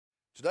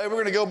Today we're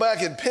going to go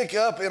back and pick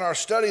up in our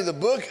study the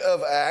book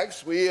of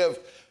Acts. We have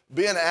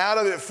been out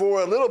of it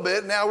for a little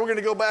bit. Now we're going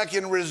to go back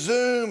and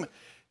resume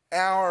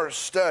our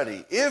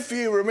study. If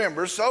you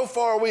remember, so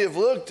far we have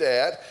looked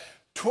at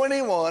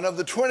 21 of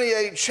the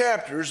 28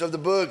 chapters of the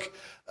book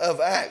of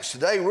Acts.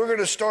 Today we're going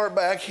to start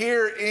back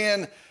here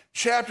in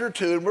chapter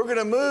 2, and we're going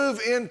to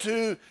move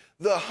into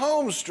the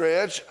home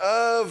stretch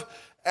of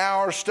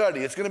our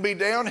study. It's going to be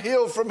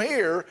downhill from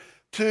here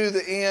to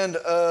the end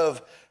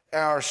of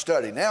our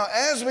study. Now,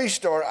 as we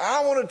start,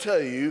 I want to tell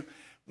you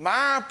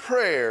my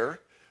prayer,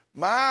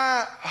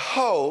 my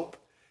hope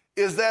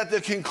is that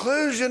the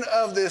conclusion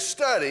of this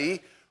study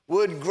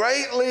would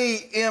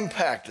greatly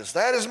impact us.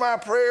 That is my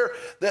prayer,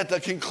 that the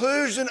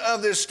conclusion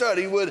of this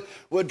study would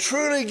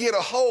truly get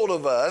a hold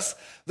of us,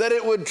 that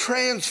it would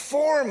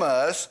transform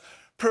us,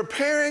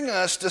 preparing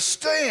us to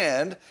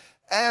stand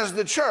as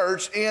the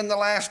church in the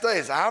last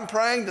days. I'm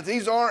praying that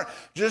these aren't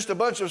just a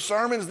bunch of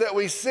sermons that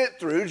we sit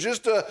through,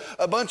 just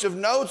a bunch of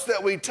notes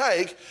that we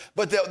take,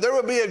 but that there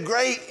would be a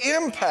great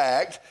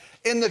impact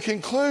in the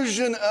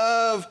conclusion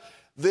of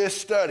this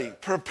study,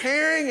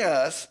 preparing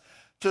us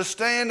to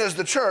stand as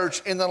the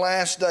church in the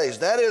last days.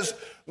 That is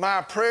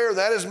my prayer,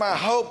 that is my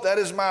hope, that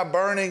is my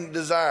burning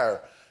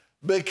desire.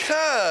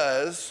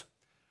 Because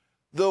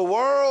the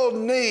world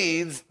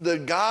needs the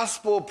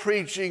gospel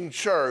preaching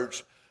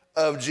church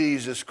of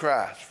Jesus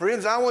Christ.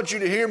 Friends, I want you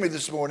to hear me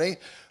this morning.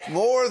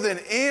 More than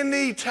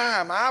any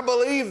time, I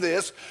believe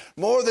this,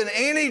 more than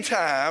any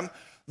time,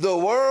 the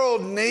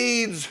world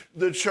needs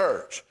the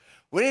church.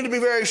 We need to be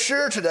very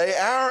sure today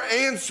our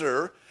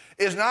answer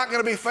is not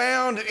going to be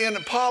found in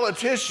a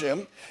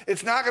politician.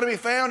 It's not going to be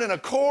found in a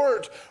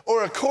court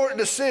or a court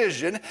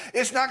decision.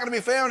 It's not going to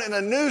be found in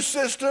a new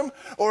system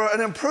or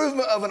an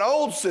improvement of an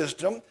old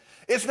system.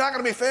 It's not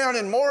going to be found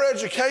in more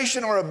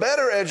education or a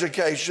better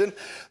education.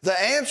 The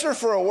answer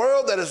for a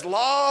world that is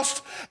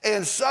lost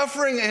and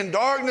suffering in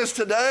darkness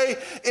today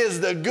is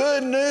the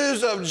good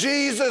news of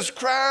Jesus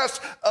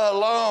Christ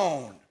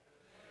alone.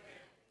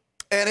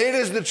 And it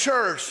is the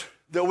church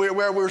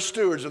where we're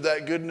stewards of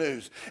that good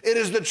news. It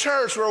is the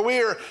church where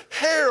we are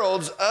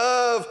heralds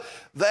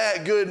of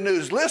that good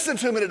news. Listen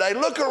to me today.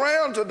 Look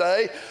around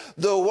today.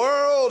 The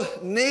world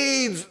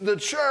needs the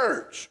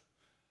church.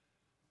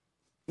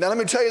 Now let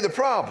me tell you the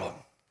problem.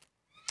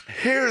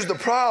 Here's the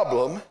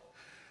problem.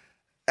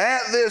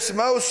 At this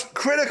most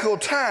critical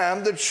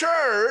time, the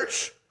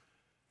church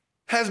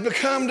has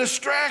become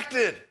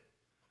distracted.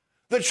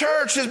 The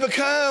church has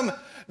become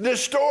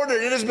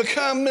distorted. It has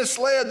become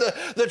misled.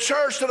 The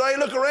church today,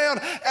 look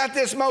around at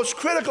this most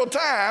critical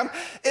time,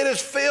 it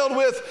is filled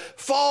with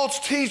false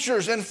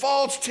teachers and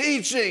false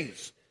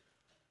teachings.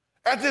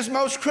 At this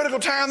most critical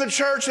time, the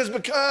church has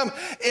become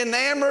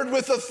enamored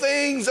with the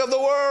things of the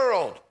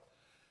world.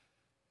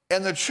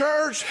 And the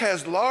church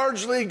has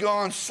largely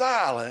gone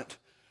silent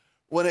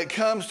when it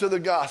comes to the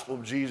gospel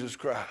of Jesus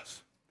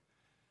Christ.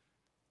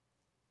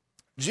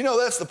 Do you know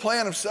that's the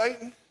plan of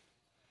Satan?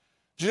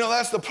 Do you know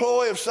that's the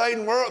ploy of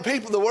Satan?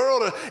 The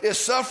world is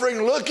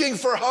suffering, looking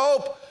for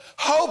hope,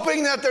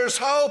 hoping that there's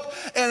hope.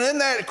 And in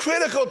that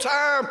critical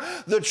time,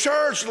 the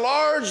church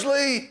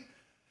largely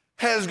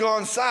has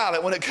gone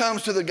silent when it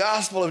comes to the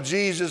gospel of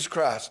Jesus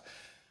Christ.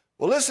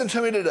 Well, listen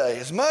to me today.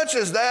 As much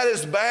as that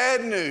is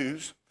bad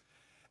news,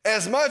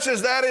 as much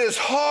as that is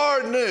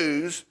hard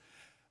news,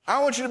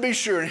 I want you to be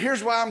sure, and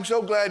here's why I'm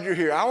so glad you're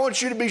here. I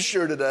want you to be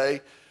sure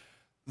today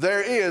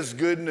there is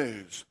good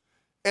news.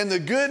 And the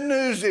good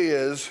news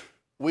is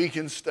we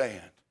can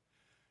stand.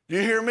 Do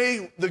you hear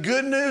me? The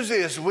good news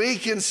is we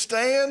can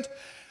stand.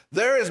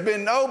 There has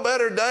been no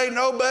better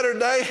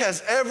day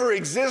has ever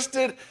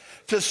existed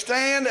to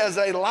stand as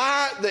a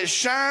light that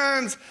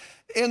shines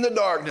in the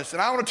darkness.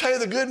 And I want to tell you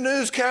the good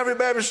news, Calvary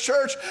Baptist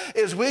Church,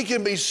 is we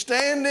can be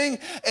standing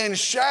and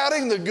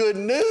shouting the good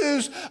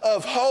news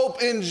of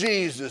hope in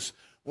Jesus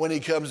when he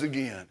comes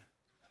again.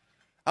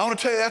 I want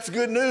to tell you that's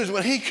good news.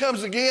 When he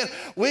comes again,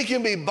 we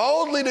can be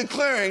boldly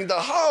declaring the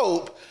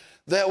hope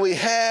that we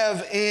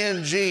have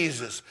in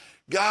Jesus.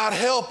 God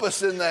help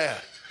us in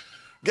that.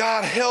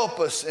 God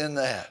help us in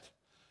that.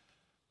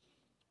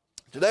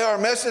 Today our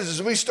message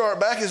as we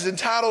start back is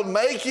entitled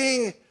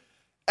Making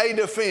a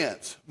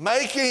Defense.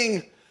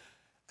 Making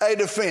a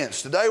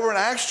defense. Today we're in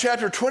Acts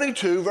chapter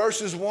 22,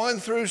 verses 1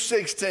 through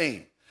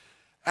 16.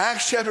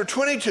 Acts chapter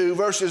 22,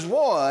 verses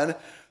 1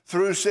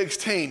 through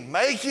 16.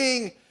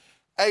 Making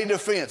a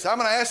defense. I'm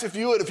going to ask if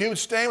you would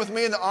stand with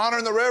me in the honor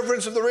and the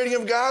reverence of the reading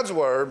of God's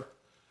word.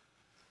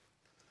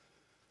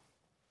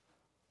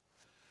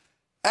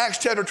 Acts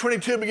chapter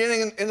 22,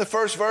 beginning in the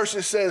first verse,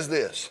 it says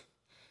this.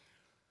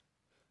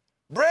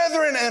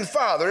 Brethren and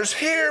fathers,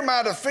 hear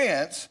my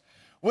defense,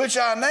 which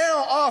I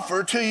now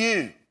offer to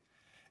you.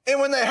 And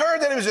when they heard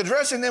that he was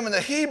addressing them in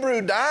the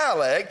Hebrew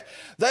dialect,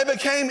 they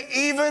became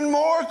even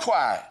more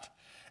quiet.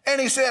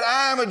 And he said,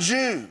 I am a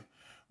Jew,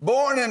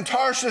 born in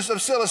Tarshish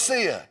of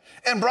Cilicia,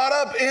 and brought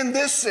up in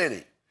this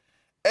city,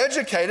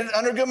 educated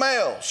under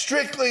Gamaliel,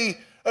 strictly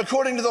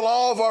according to the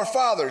law of our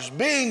fathers,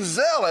 being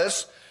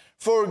zealous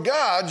for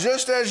God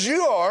just as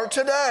you are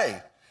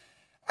today.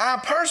 I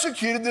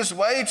persecuted this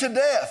way to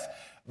death,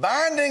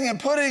 binding and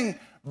putting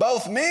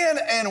both men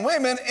and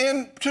women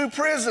into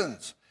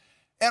prisons.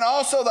 And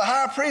also the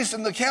high priest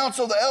and the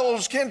council of the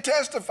elders can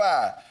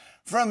testify.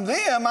 From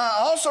them I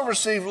also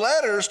received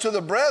letters to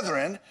the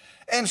brethren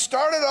and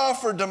started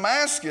off for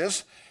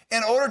Damascus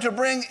in order to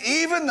bring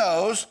even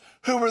those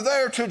who were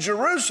there to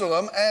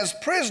Jerusalem as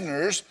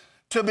prisoners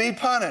to be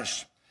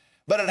punished.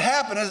 But it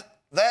happened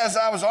that as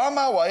I was on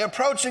my way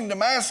approaching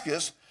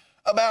Damascus,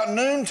 about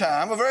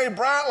noontime, a very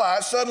bright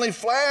light suddenly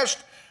flashed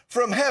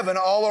from heaven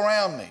all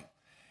around me.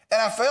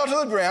 And I fell to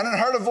the ground and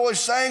heard a voice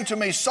saying to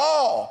me,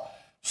 Saul,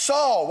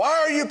 Saul, why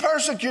are you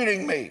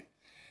persecuting me?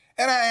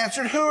 And I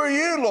answered, who are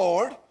you,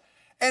 Lord?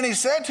 And he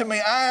said to me,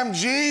 I am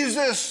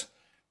Jesus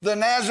the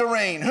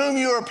Nazarene, whom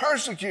you are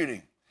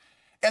persecuting.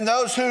 And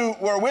those who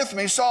were with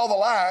me saw the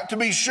light, to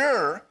be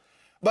sure,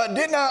 but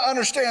did not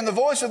understand the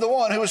voice of the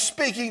one who was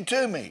speaking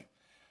to me.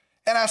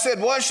 And I said,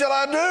 what shall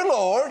I do,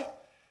 Lord?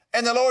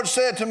 And the Lord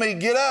said to me,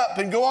 get up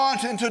and go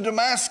on into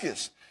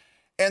Damascus,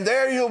 and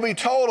there you'll be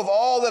told of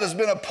all that has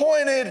been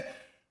appointed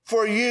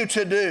for you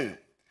to do.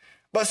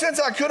 But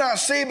since I could not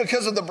see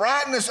because of the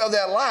brightness of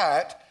that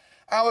light,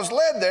 I was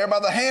led there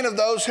by the hand of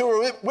those who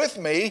were with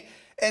me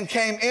and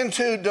came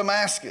into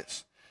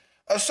Damascus.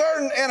 A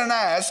certain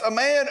Ananias, a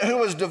man who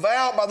was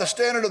devout by the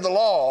standard of the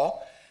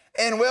law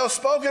and well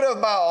spoken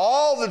of by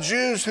all the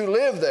Jews who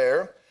lived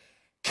there,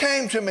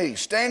 came to me,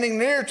 standing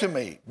near to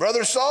me.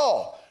 Brother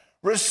Saul,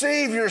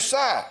 receive your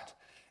sight.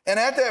 And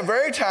at that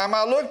very time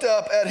I looked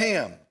up at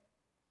him,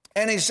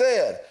 and he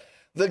said,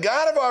 the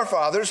God of our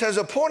fathers has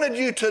appointed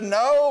you to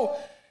know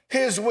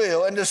his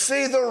will and to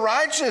see the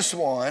righteous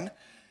one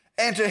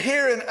and to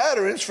hear an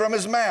utterance from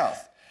his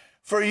mouth.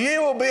 For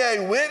you will be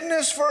a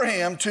witness for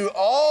him to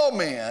all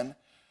men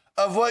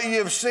of what you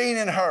have seen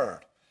and heard.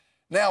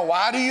 Now,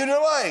 why do you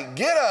delay?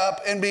 Get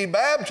up and be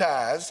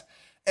baptized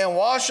and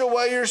wash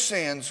away your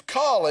sins,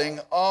 calling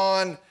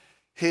on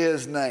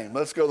his name.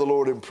 Let's go to the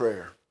Lord in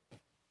prayer.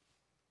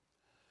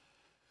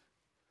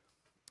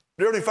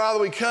 Dear Heavenly Father,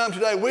 we come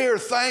today. We are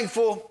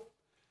thankful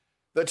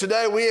that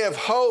today we have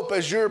hope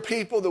as your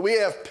people, that we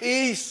have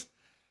peace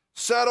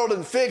settled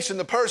and fixed in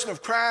the person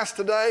of Christ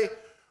today.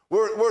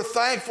 We're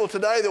thankful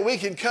today that we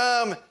can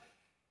come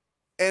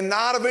and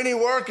not of any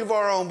work of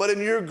our own, but in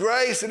your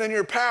grace and in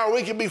your power,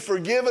 we can be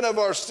forgiven of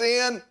our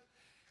sin,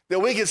 that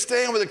we can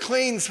stand with a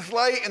clean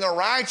slate in the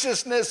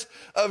righteousness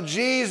of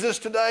Jesus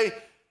today.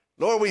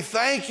 Lord, we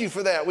thank you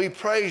for that. We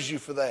praise you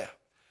for that.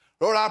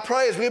 Lord, I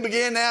pray as we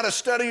begin now to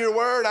study your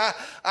word,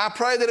 I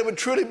pray that it would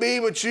truly be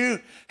what you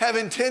have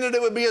intended.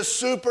 It would be a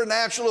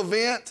supernatural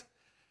event,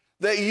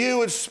 that you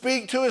would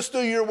speak to us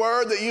through your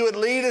word, that you would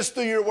lead us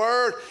through your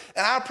word.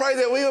 And I pray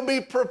that we would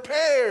be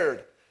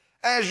prepared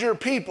as your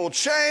people,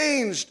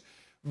 changed,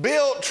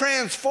 built,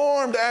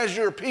 transformed as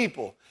your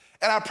people.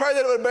 And I pray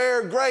that it would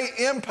bear great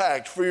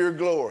impact for your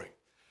glory.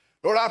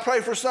 Lord, I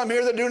pray for some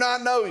here that do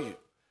not know you.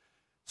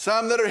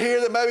 Some that are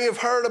here that maybe have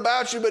heard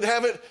about you but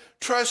haven't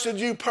trusted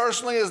you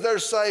personally as their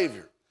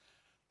Savior.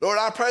 Lord,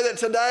 I pray that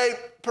today,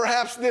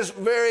 perhaps this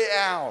very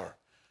hour,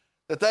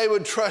 that they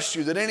would trust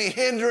you, that any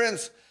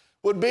hindrance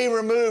would be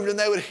removed and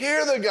they would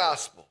hear the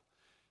gospel.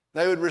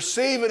 They would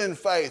receive it in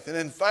faith, and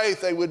in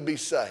faith they would be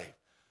saved.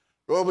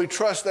 Lord, we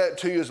trust that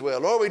to you as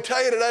well. Lord, we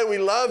tell you today we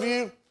love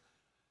you,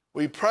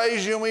 we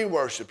praise you, and we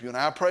worship you. And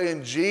I pray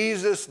in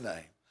Jesus'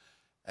 name,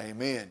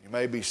 amen. You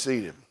may be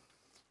seated.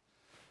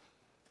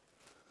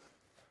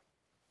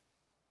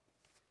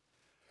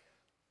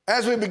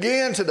 As we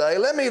begin today,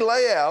 let me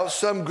lay out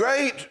some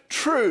great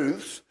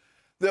truths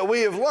that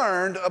we have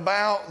learned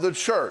about the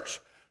church.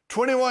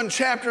 21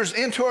 chapters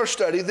into our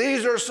study,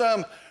 these are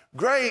some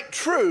great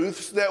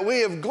truths that we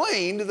have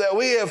gleaned, that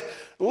we have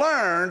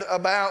learned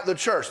about the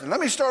church. And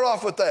let me start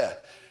off with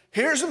that.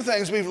 Here's some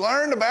things we've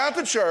learned about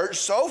the church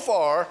so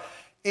far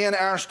in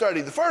our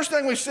study. The first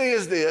thing we see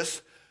is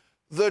this: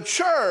 the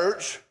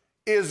church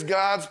is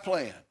God's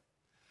plan.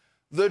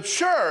 The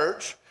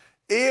church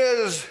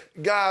is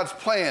God's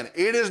plan.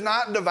 It is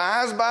not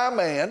devised by a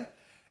man.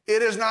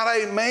 It is not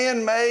a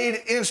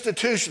man-made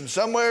institution.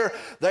 Somewhere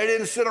they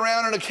didn't sit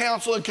around in a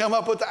council and come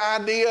up with the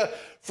idea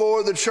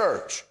for the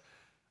church.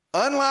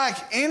 Unlike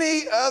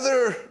any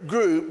other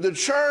group, the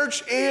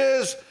church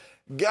is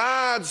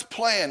God's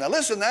plan. Now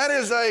listen, that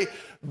is a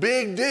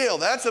big deal.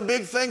 That's a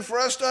big thing for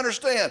us to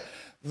understand.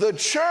 The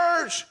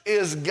church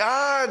is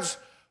God's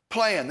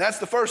plan. That's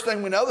the first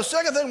thing we know. The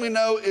second thing we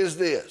know is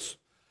this: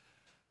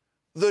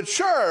 the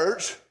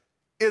church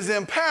is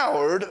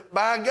empowered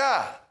by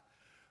God.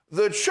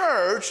 The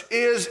church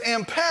is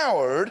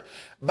empowered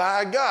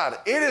by God.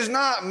 It is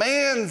not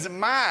man's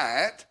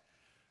might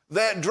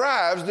that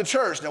drives the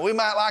church. Now, we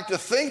might like to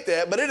think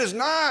that, but it is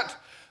not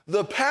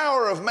the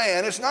power of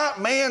man. It's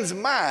not man's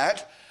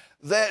might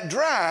that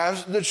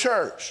drives the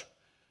church.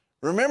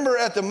 Remember,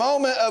 at the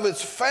moment of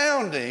its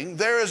founding,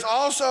 there is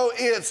also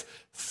its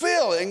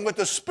filling with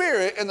the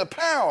Spirit and the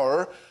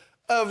power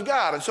of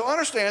God. And so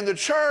understand, the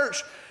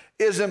church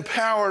is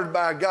empowered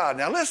by God.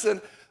 Now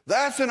listen,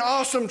 that's an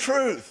awesome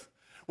truth.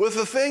 With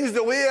the things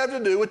that we have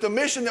to do, with the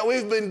mission that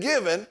we've been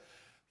given,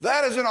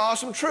 That is an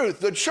awesome truth.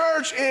 The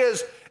church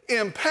is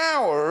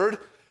empowered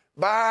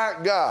by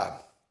God.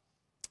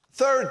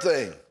 Third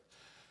thing,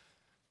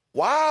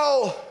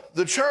 while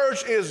the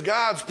church is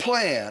God's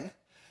plan,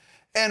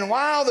 and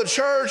while the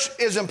church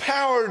is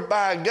empowered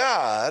by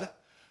God,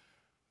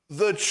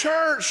 the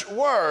church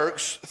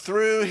works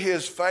through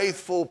his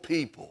faithful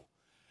people.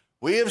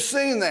 We have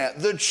seen that.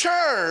 The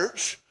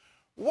church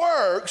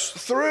works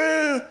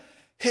through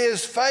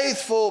his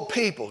faithful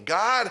people.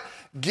 God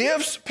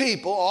gives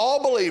people,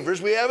 all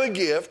believers, we have a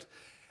gift,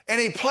 and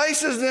he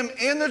places them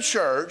in the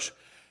church,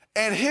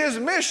 and his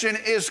mission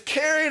is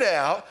carried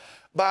out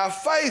by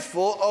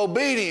faithful,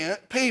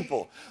 obedient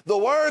people. The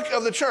work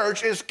of the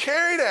church is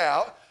carried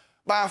out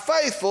by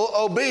faithful,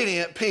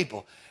 obedient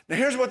people. Now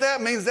here's what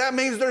that means. That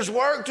means there's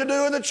work to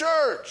do in the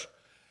church.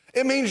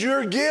 It means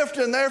you're a gift,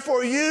 and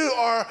therefore you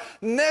are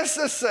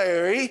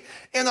necessary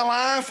in the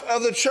life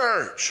of the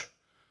church.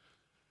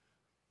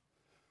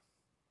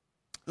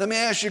 Let me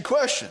ask you a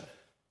question.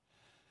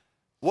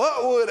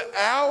 What would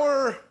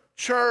our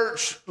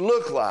church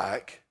look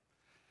like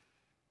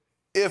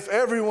if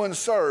everyone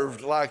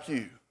served like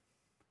you?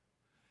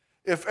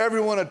 If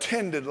everyone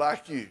attended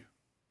like you?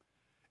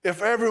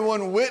 If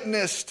everyone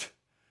witnessed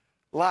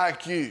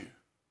like you?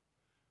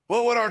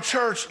 What would our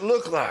church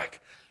look like?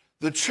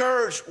 The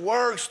church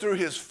works through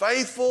his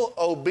faithful,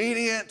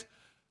 obedient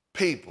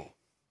people.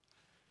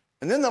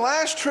 And then the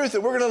last truth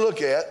that we're going to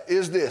look at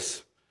is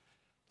this.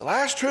 The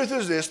last truth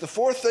is this. The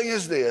fourth thing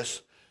is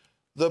this.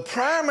 The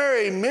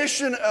primary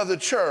mission of the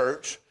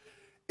church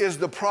is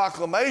the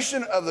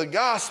proclamation of the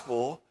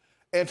gospel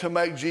and to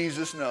make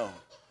Jesus known.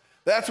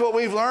 That's what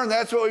we've learned.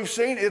 That's what we've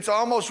seen. It's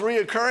almost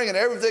reoccurring in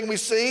everything we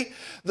see.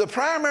 The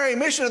primary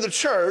mission of the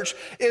church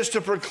is to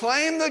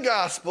proclaim the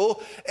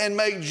gospel and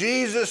make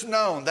Jesus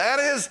known. That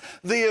is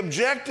the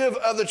objective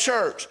of the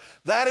church.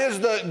 That is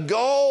the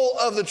goal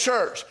of the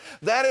church.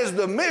 That is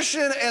the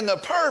mission and the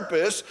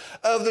purpose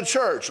of the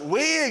church.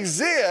 We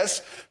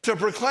exist to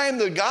proclaim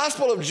the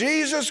gospel of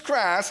Jesus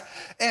Christ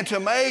and to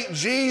make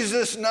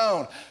Jesus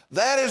known.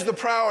 That is the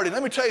priority.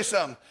 Let me tell you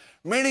something.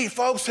 Many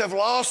folks have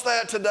lost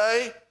that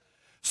today.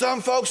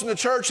 Some folks in the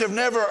church have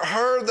never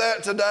heard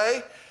that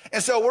today.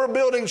 And so we're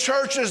building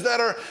churches that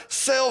are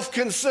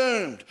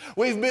self-consumed.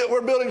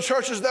 We're building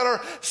churches that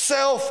are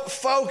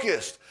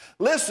self-focused.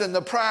 Listen,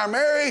 the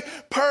primary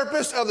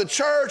purpose of the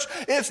church,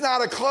 it's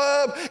not a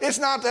club. It's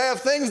not to have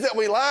things that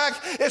we like.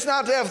 It's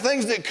not to have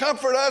things that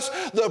comfort us.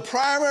 The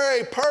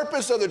primary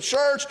purpose of the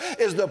church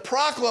is the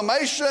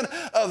proclamation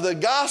of the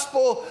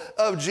gospel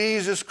of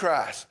Jesus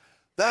Christ.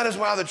 That is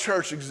why the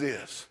church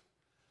exists.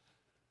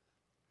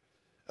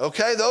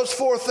 Okay, those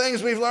four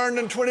things we've learned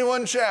in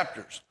 21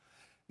 chapters.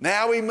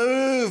 Now we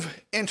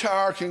move into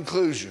our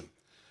conclusion,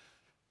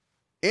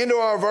 into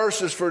our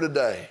verses for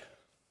today.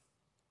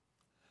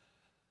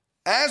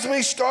 As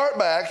we start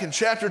back in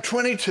chapter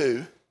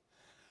 22,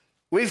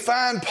 we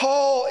find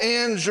Paul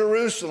in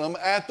Jerusalem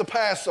at the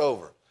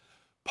Passover.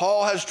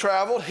 Paul has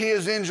traveled. He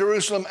is in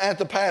Jerusalem at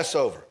the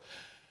Passover.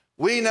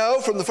 We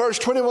know from the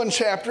first 21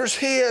 chapters,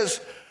 he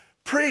has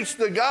preached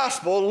the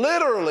gospel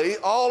literally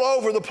all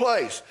over the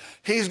place.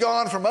 He's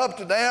gone from up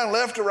to down,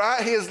 left to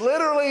right. He has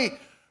literally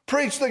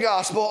preached the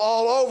gospel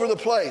all over the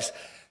place.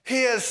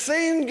 He has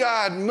seen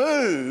God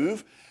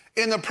move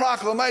in the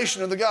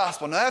proclamation of the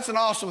gospel. Now that's an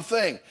awesome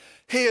thing.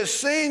 He has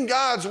seen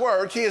God's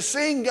work. He has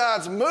seen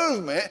God's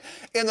movement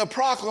in the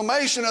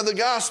proclamation of the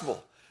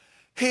gospel.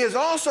 He has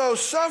also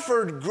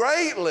suffered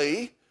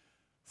greatly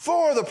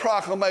for the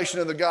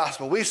proclamation of the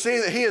gospel. We see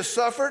that he has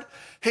suffered.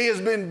 He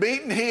has been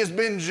beaten. He has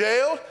been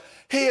jailed.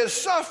 He has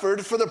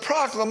suffered for the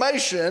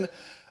proclamation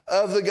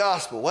of the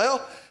gospel.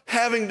 Well,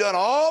 having done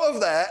all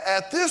of that,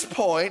 at this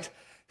point,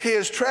 he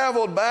has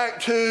traveled back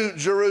to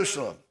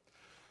Jerusalem.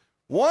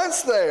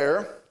 Once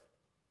there,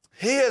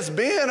 he has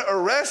been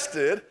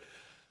arrested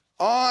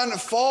on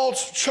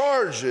false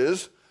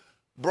charges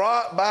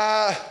brought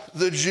by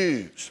the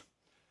Jews.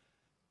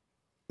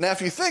 Now,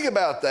 if you think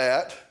about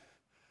that,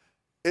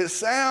 it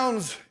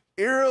sounds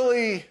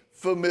eerily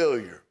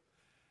familiar.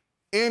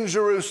 In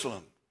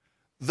Jerusalem,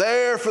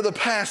 there for the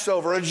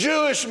Passover, a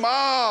Jewish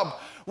mob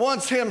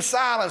wants him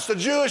silenced. A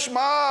Jewish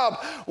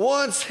mob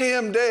wants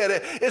him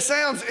dead. It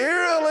sounds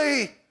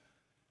eerily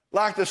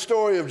like the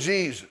story of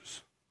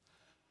Jesus.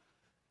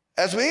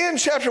 As we end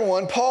chapter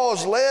 1, Paul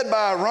is led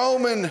by a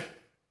Roman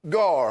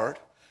guard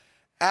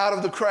out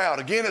of the crowd.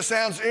 Again, it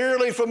sounds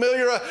eerily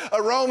familiar.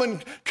 A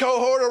Roman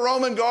cohort, a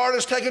Roman guard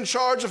is taking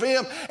charge of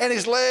him, and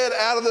he's led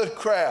out of the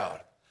crowd.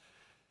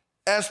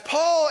 As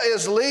Paul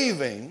is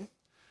leaving,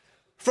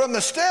 from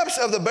the steps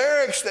of the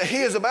barracks that he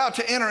is about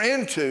to enter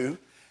into,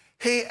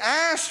 he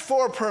asks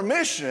for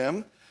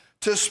permission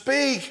to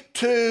speak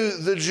to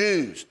the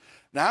Jews.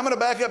 Now, I'm going to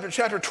back up to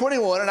chapter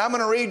 21, and I'm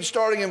going to read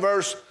starting in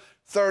verse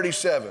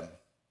 37.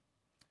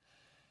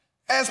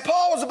 As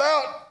Paul was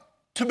about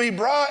to be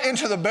brought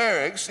into the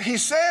barracks, he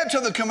said to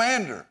the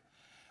commander,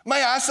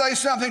 "May I say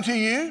something to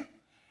you?"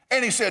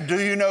 And he said, "Do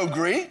you know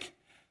Greek?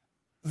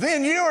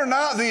 Then you are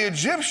not the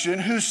Egyptian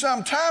who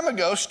some time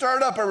ago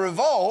stirred up a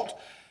revolt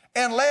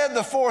and led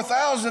the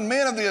 4,000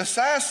 men of the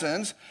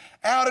assassins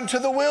out into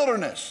the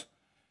wilderness.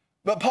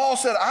 But Paul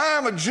said, I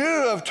am a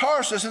Jew of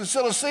Tarsus in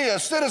Cilicia, a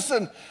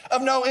citizen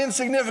of no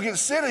insignificant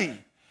city,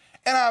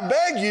 and I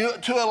beg you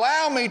to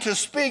allow me to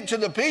speak to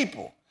the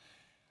people.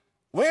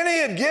 When he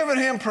had given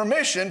him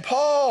permission,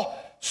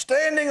 Paul,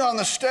 standing on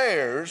the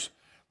stairs,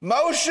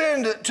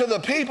 motioned to the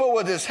people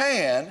with his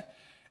hand,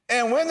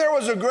 and when there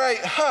was a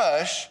great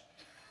hush,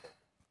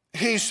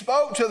 he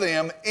spoke to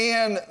them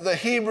in the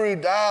Hebrew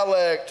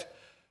dialect,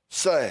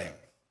 saying.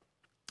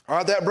 All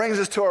right, that brings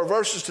us to our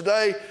verses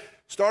today,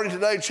 starting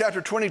today,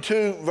 chapter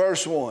 22,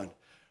 verse 1.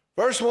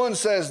 Verse 1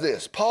 says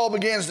this, Paul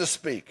begins to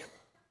speak.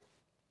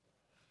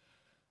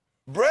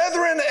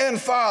 Brethren and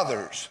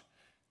fathers,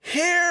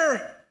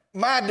 hear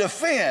my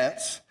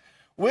defense,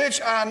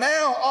 which I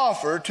now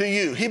offer to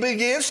you. He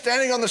begins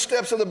standing on the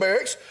steps of the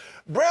barracks.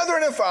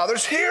 Brethren and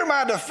fathers, hear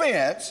my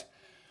defense,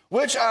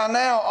 which I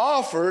now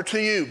offer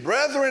to you.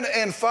 Brethren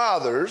and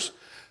fathers,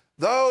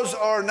 those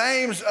are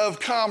names of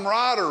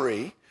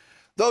camaraderie.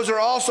 Those are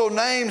also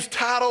names,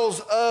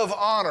 titles of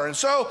honor. And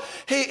so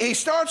he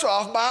starts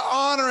off by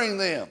honoring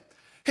them.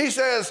 He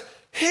says,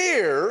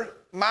 hear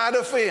my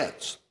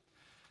defense.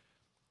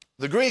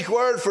 The Greek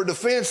word for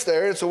defense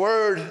there, it's a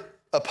word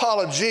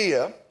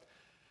apologia.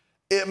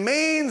 It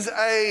means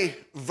a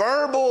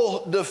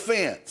verbal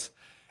defense.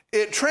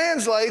 It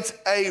translates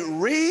a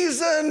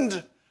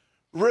reasoned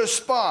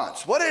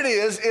response. What it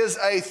is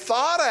a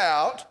thought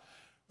out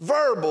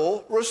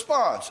verbal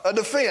response, a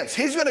defense.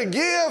 He's going to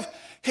give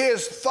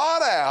his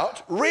thought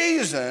out,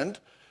 reasoned,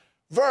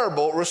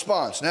 verbal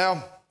response.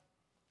 Now,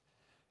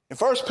 in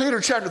 1 Peter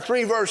chapter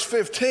 3, verse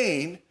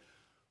 15,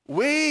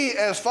 we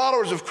as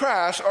followers of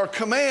Christ are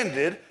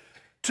commanded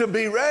to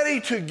be ready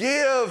to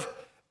give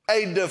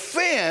a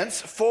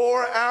defense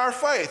for our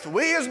faith.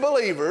 We as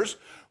believers,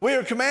 we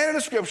are commanded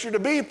in Scripture to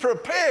be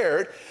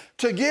prepared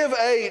to give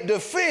a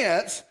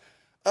defense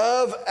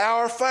of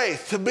our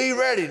faith, to be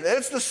ready.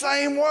 It's the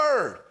same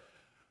word.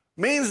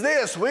 Means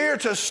this, we are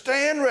to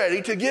stand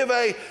ready to give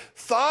a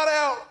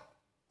thought-out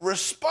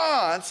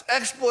response,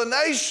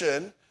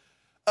 explanation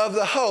of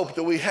the hope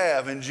that we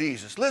have in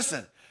Jesus.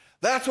 Listen,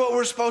 that's what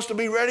we're supposed to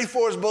be ready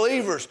for as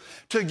believers,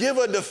 to give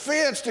a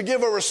defense, to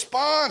give a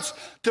response,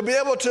 to be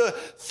able to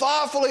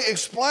thoughtfully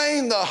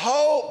explain the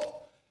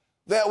hope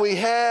that we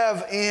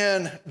have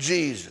in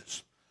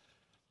Jesus.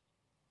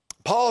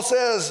 Paul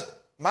says,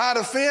 my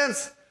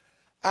defense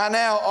I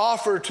now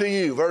offer to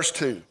you, verse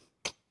 2.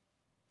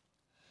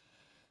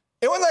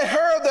 And when they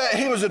heard that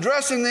he was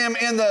addressing them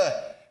in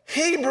the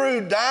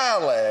Hebrew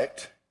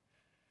dialect,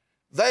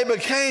 they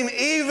became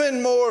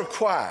even more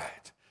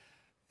quiet.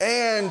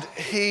 And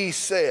he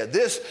said,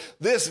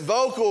 this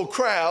vocal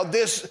crowd,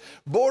 this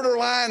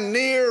borderline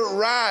near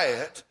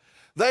riot,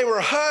 they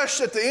were hushed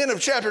at the end of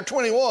chapter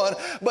 21,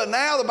 but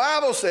now the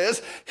Bible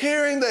says,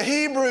 hearing the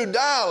Hebrew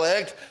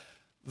dialect,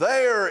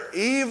 they are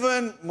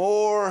even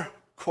more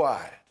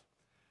quiet.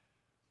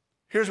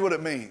 Here's what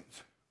it means.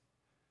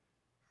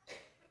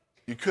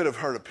 You could have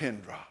heard a pin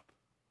drop.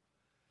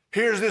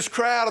 Here's this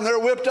crowd, and they're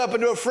whipped up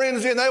into a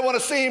frenzy, and they want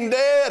to see him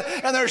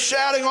dead, and they're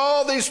shouting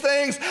all these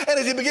things, and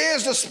as he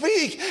begins to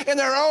speak in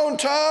their own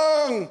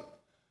tongue,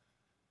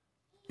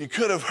 you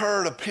could have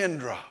heard a pin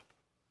drop.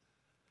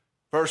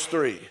 Verse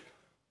 3.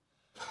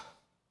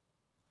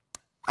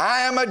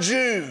 I am a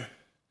Jew,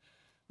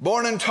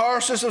 born in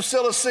Tarsus of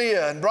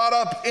Cilicia, and brought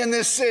up in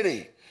this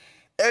city,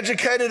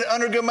 educated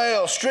under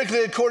Gamaliel,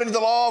 strictly according to the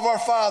law of our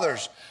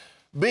fathers,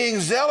 being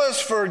zealous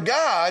for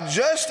God,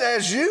 just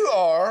as you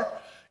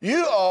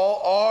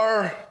all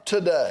are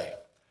today.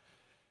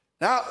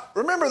 Now,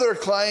 remember their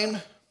claim.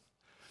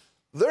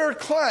 Their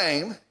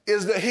claim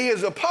is that he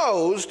is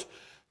opposed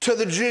to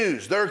the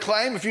Jews. Their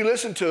claim, if you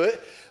listen to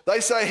it, they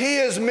say he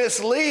is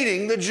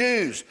misleading the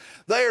Jews.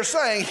 They are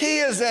saying he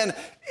is an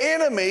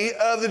enemy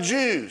of the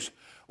Jews.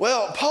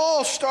 Well,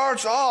 Paul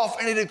starts off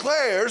and he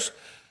declares,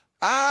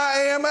 I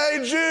am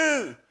a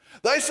Jew.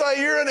 They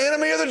say you're an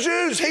enemy of the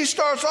Jews. He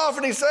starts off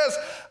and he says,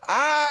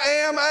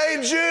 I am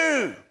a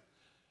Jew.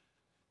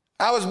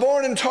 I was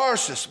born in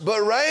Tarsus,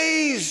 but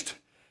raised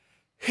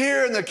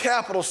here in the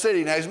capital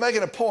city. Now he's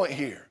making a point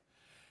here.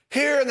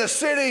 Here in the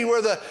city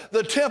where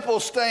the temple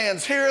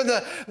stands, here in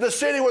the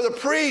city where the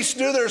priests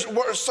do their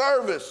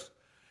service.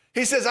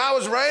 He says, I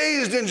was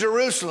raised in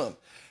Jerusalem.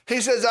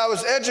 He says, I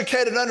was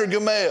educated under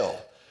Gamaliel.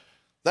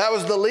 That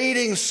was the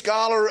leading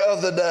scholar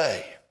of the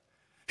day.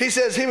 He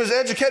says he was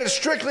educated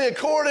strictly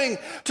according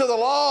to the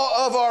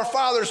law of our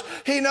fathers.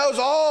 He knows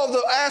all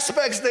the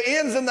aspects, the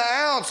ins and the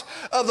outs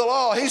of the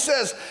law. He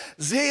says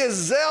he is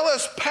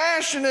zealous,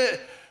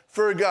 passionate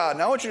for God.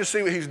 Now I want you to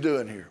see what he's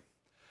doing here.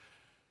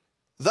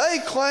 They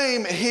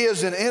claim he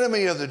is an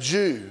enemy of the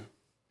Jew.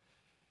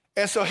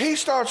 And so he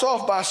starts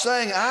off by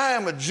saying, I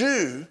am a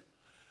Jew.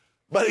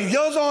 But he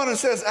goes on and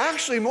says,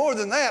 actually more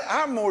than that,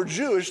 I'm more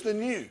Jewish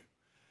than you.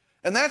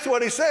 And that's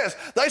what he says.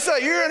 They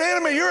say, you're an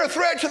enemy, you're a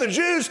threat to the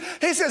Jews.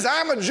 He says,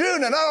 I'm a Jew,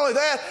 and not only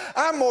that,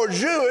 I'm more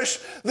Jewish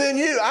than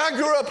you. I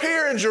grew up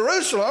here in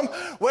Jerusalem.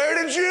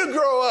 Where did you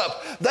grow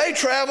up? They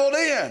traveled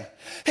in.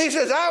 He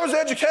says, I was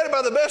educated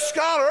by the best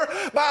scholar.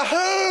 By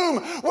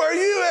whom were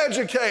you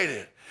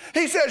educated?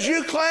 He says,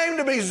 you claim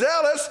to be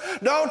zealous.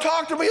 Don't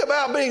talk to me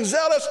about being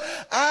zealous.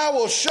 I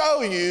will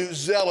show you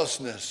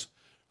zealousness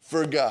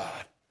for God.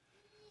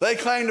 They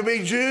claim to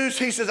be Jews.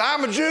 He says,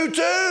 I'm a Jew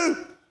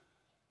too.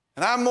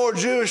 And I'm more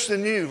Jewish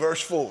than you,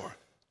 verse 4.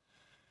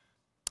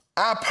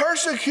 I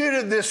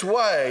persecuted this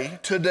way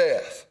to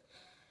death,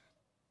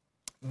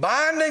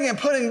 binding and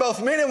putting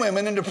both men and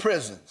women into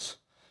prisons.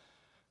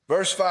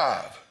 Verse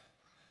 5.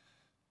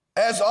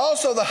 As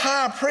also the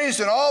high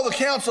priest and all the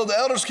council of the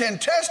elders can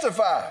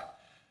testify.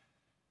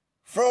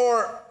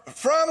 For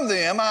from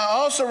them I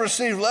also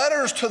received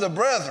letters to the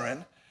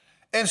brethren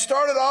and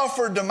started off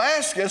for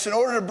Damascus in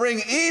order to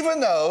bring even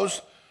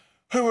those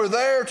who were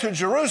there to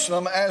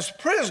Jerusalem as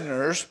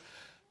prisoners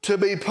to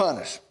be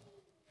punished.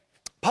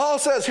 Paul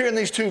says here in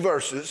these two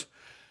verses,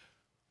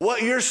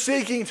 what you're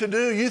seeking to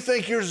do, you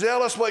think you're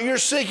zealous, what you're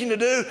seeking to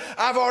do,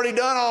 I've already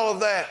done all of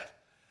that.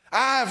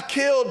 I've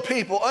killed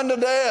people unto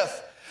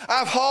death.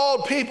 I've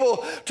hauled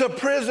people to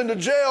prison, to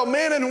jail,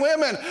 men and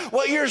women.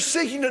 What you're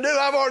seeking to do,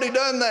 I've already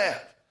done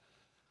that.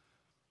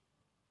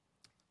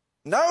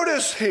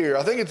 Notice here,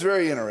 I think it's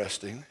very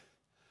interesting,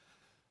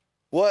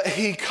 what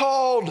he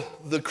called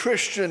the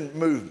Christian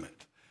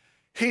movement.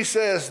 He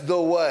says,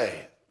 the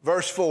way.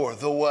 Verse 4,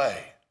 the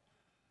way.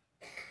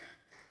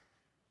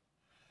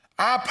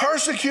 I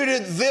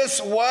persecuted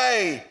this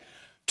way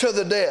to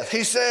the death.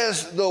 He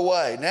says, the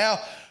way. Now,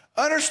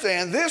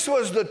 understand, this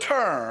was the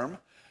term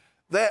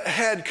that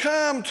had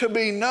come to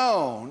be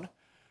known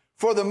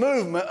for the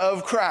movement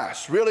of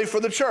Christ, really for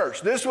the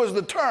church. This was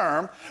the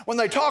term, when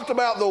they talked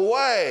about the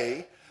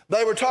way,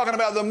 they were talking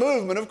about the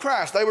movement of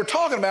Christ. They were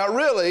talking about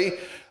really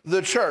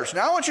the church.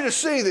 Now I want you to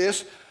see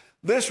this.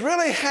 This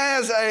really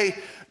has a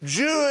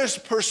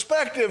Jewish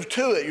perspective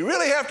to it. You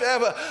really have to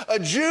have a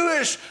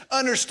Jewish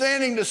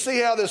understanding to see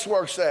how this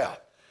works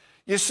out.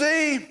 You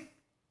see,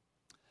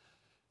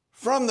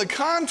 from the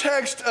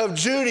context of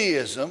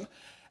Judaism,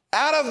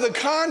 out of the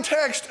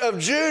context of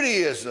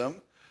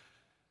Judaism,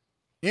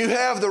 you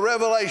have the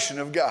revelation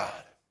of God.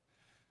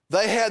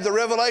 They had the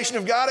revelation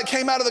of God. It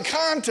came out of the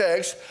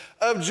context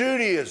of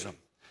Judaism.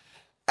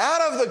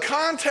 Out of the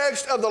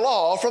context of the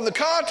law, from the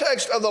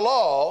context of the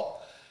law,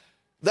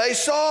 they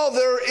saw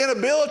their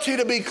inability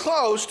to be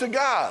close to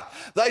God.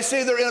 They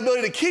see their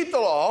inability to keep the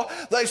law.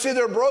 They see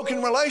their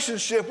broken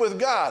relationship with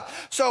God.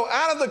 So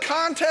out of the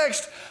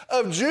context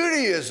of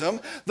Judaism,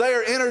 they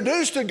are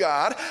introduced to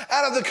God.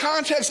 Out of the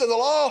context of the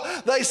law,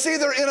 they see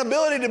their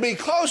inability to be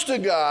close to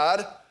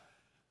God.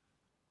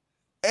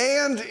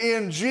 And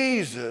in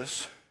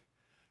Jesus,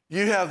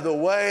 you have the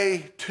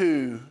way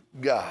to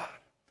God.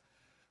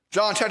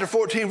 John chapter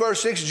 14, verse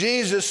 6,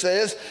 Jesus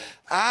says,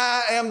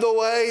 I am the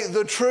way,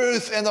 the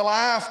truth, and the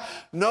life.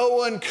 No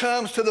one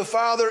comes to the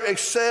Father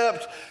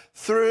except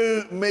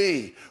through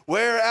me.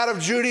 Where out of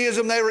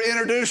Judaism they were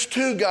introduced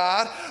to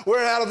God,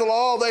 where out of the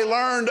law they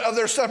learned of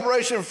their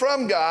separation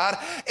from God,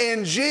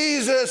 in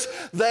Jesus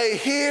they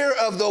hear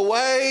of the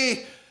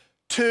way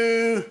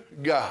to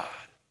God.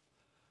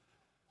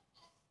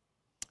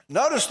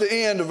 Notice the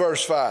end of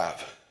verse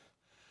 5.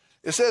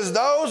 It says,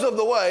 those of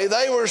the way,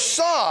 they were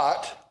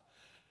sought,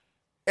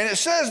 and it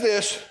says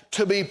this,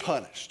 to be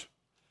punished.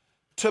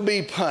 To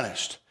be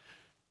punished.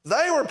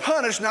 They were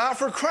punished not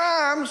for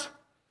crimes.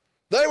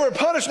 They were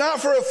punished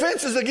not for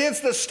offenses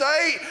against the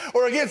state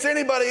or against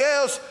anybody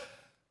else.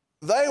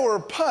 They were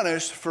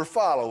punished for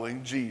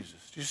following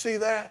Jesus. Do you see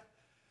that?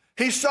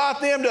 He sought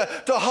them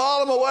to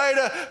haul them away,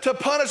 to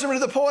punish them to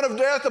the point of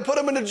death, to put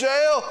them into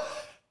jail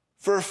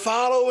for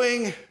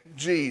following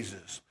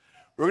Jesus.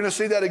 We're going to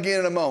see that again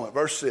in a moment.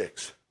 Verse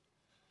 6.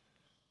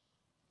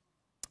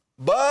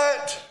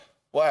 But,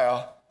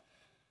 wow,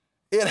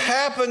 it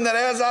happened that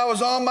as I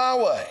was on my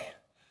way,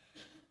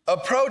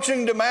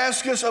 approaching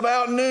Damascus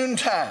about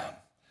noontime,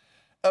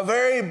 a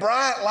very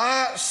bright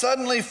light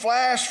suddenly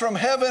flashed from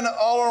heaven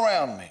all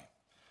around me.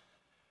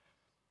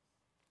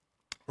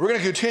 We're going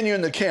to continue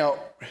in the count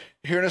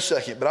here in a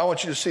second, but I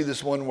want you to see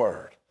this one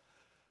word,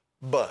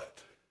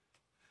 but.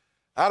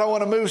 I don't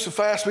want to move so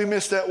fast we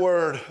miss that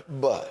word,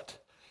 but.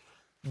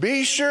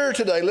 Be sure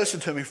today, listen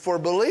to me, for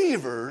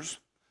believers,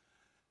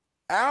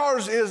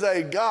 ours is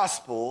a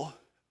gospel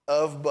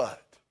of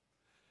but.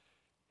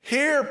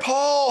 Here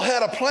Paul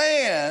had a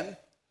plan,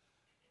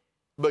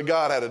 but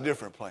God had a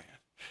different plan.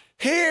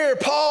 Here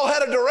Paul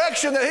had a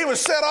direction that he was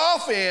set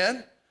off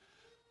in,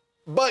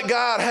 but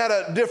God had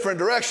a different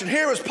direction.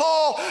 Here was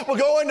Paul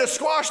going to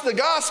squash the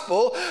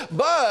gospel,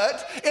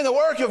 but in the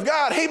work of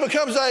God, he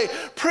becomes a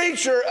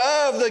preacher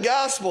of the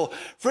gospel.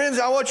 Friends,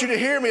 I want you to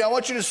hear me. I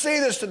want you to see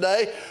this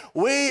today.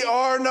 We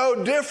are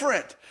no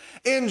different.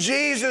 In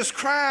Jesus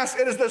Christ,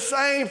 it is the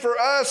same for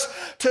us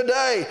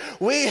today.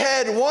 We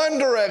had one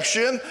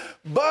direction,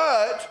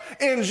 but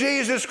in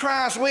Jesus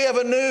Christ, we have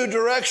a new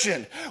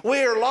direction. We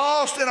are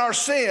lost in our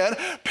sin,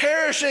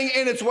 perishing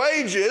in its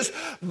wages,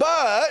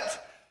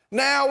 but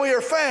now we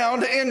are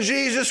found in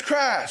Jesus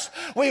Christ.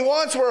 We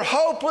once were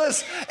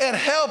hopeless and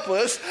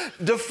helpless,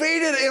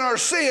 defeated in our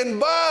sin,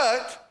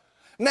 but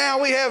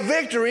now we have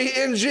victory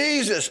in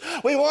Jesus.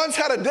 We once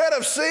had a debt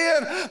of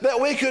sin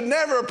that we could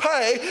never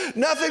pay,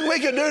 nothing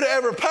we could do to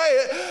ever pay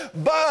it,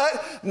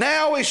 but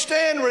now we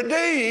stand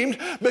redeemed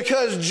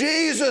because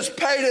Jesus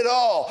paid it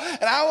all.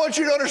 And I want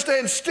you to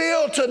understand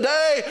still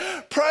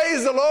today,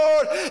 praise the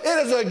Lord,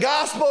 it is a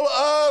gospel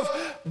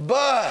of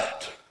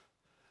but.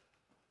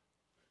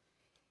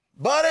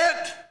 But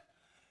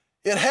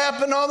it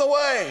happened on the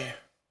way.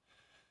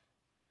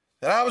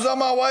 And I was on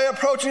my way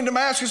approaching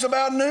Damascus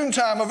about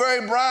noontime, a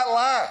very bright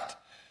light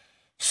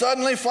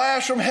suddenly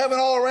flashed from heaven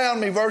all around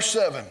me, verse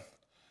 7.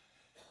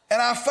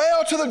 And I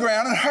fell to the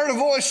ground and heard a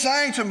voice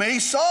saying to me,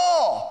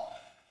 Saul,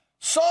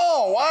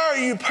 Saul, why are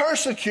you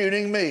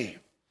persecuting me?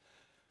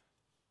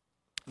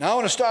 Now I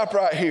want to stop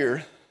right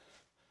here.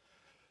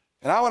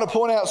 And I want to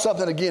point out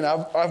something again.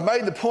 I've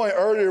made the point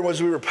earlier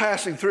as we were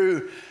passing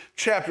through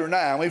chapter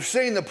 9. We've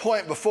seen the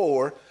point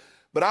before,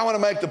 but I want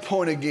to make the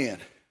point again.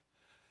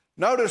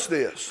 Notice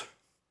this.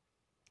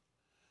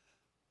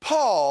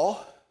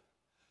 Saul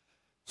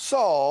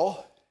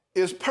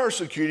is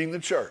persecuting the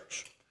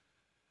church.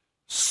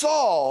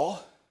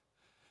 Saul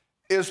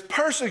is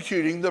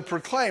persecuting the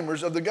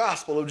proclaimers of the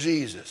gospel of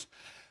Jesus.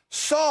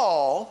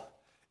 Saul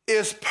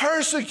is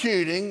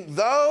persecuting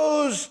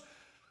those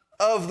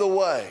of the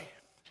way.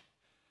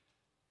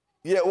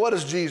 Yet what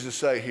does Jesus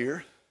say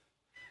here?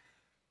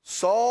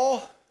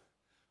 Saul,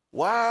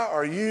 why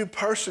are you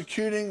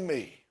persecuting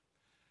me?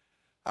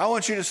 I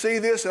want you to see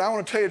this, and I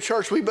want to tell you,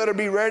 church, we better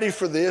be ready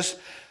for this.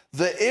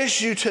 The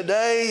issue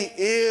today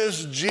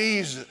is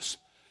Jesus.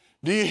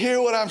 Do you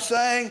hear what I'm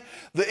saying?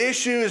 The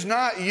issue is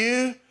not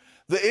you.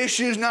 The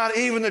issue is not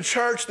even the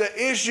church.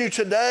 The issue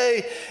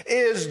today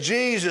is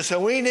Jesus.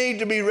 And we need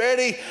to be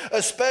ready,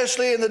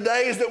 especially in the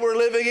days that we're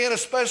living in,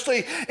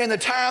 especially in the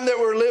time that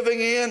we're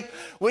living in.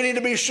 We need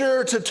to be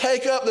sure to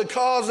take up the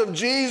cause of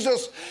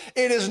Jesus.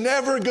 It is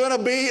never going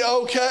to be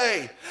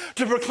okay.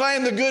 To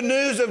proclaim the good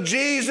news of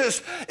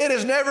Jesus, it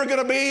is never going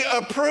to be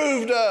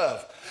approved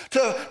of.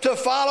 To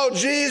follow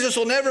Jesus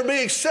will never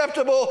be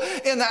acceptable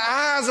in the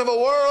eyes of a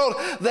world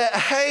that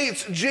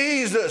hates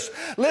Jesus.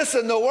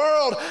 Listen, the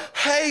world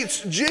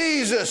hates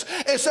Jesus,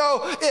 and so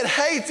it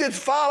hates its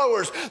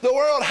followers. The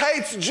world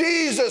hates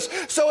Jesus,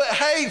 so it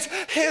hates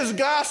his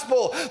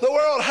gospel. The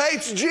world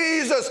hates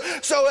Jesus,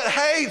 so it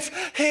hates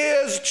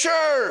his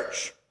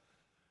church.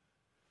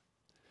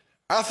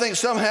 I think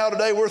somehow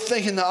today we're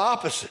thinking the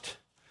opposite.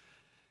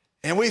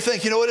 And we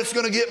think, you know what, it's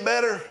going to get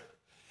better.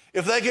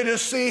 If they could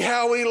just see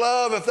how we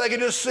love, if they could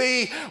just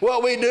see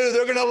what we do,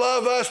 they're going to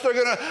love us, they're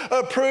going to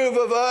approve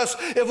of us.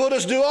 If we'll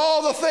just do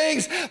all the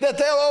things that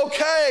they'll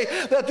okay,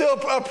 that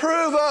they'll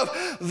approve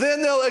of,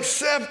 then they'll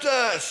accept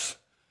us.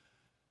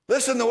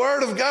 Listen, the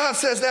Word of God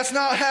says that's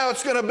not how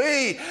it's going to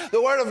be.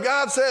 The Word of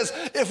God says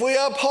if we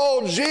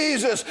uphold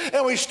Jesus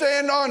and we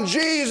stand on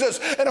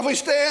Jesus, and if we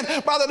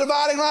stand by the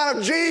dividing line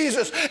of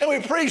Jesus and we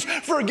preach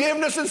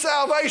forgiveness and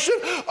salvation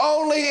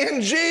only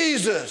in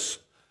Jesus,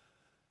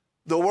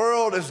 the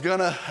world is going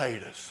to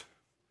hate us.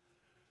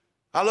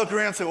 I look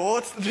around and say, well,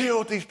 what's the deal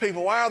with these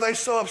people? Why are they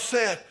so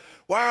upset?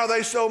 Why are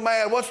they so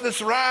mad? What's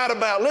this riot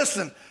about?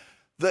 Listen,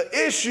 the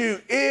issue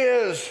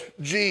is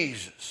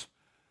Jesus.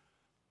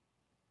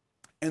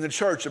 And the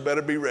church had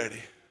better be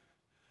ready.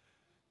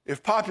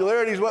 If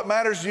popularity is what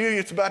matters to you,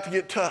 it's about to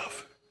get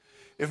tough.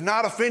 If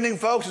not offending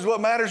folks is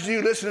what matters to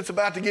you, listen, it's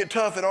about to get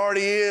tough. It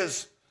already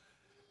is.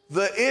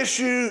 The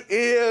issue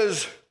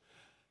is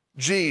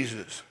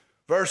Jesus.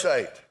 Verse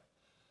 8.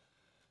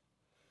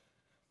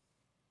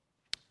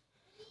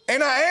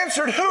 And I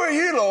answered, who are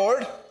you,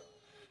 Lord?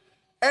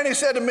 And he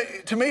said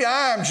to me,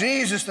 I am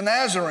Jesus the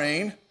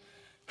Nazarene,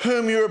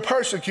 whom you are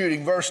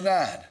persecuting. Verse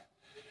 9.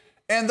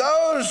 And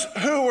those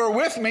who were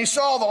with me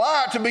saw the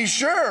light, to be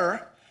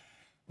sure,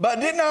 but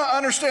did not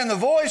understand the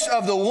voice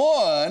of the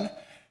one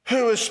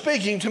who was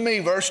speaking to me.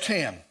 Verse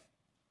 10.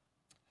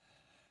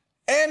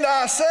 And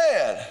I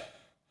said,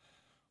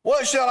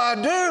 what shall I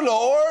do,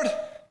 Lord?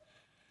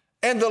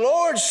 And the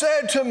Lord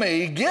said to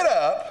me, get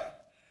up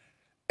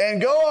and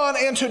go on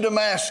into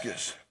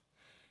Damascus.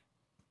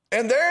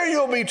 And there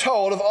you'll be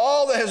told of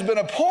all that has been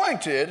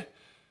appointed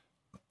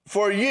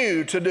for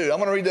you to do. I'm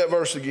going to read that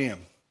verse again.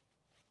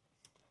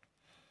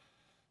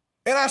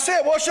 And I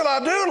said, what shall I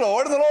do,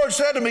 Lord? And the Lord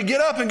said to me,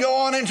 get up and go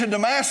on into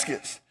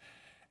Damascus.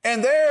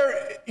 And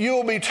there you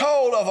will be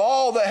told of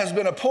all that has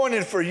been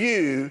appointed for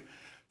you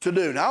to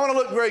do. Now I want to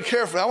look very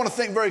carefully. I want to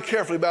think very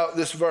carefully about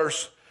this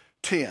verse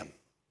 10.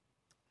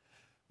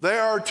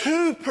 There are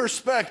two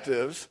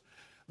perspectives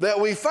that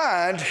we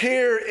find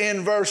here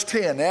in verse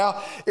 10.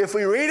 Now, if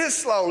we read it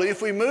slowly, if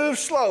we move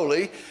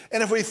slowly,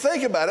 and if we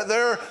think about it,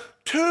 there are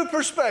two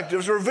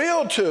perspectives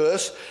revealed to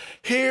us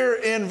here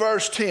in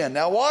verse 10.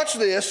 Now, watch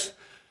this.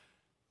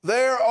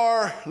 there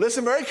are,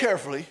 listen very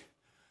carefully,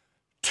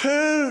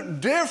 two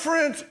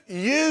different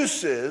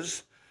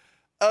uses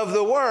of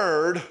the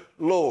word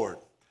Lord.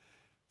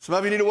 Some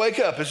of you need to wake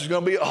up. This is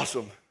going to be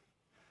awesome.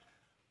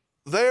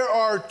 There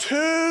are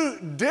two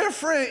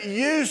different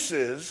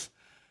uses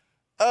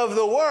of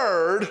the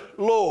word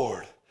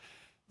Lord.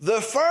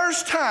 The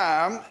first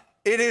time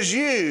it is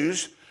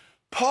used,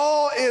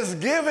 Paul is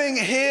giving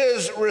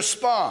his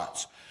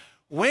response.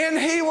 When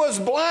he was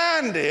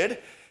blinded,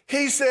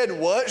 he said,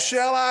 "What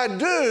shall I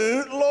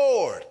do,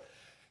 Lord?"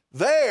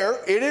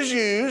 There it is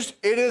used,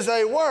 it is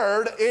a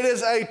word, it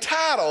is a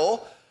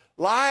title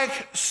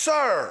like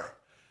sir.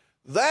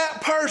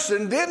 That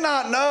person did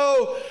not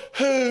know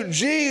who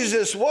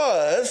Jesus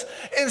was,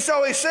 and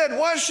so he said,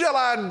 "What shall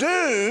I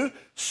do,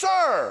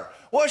 sir?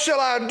 What shall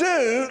I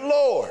do,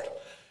 Lord?"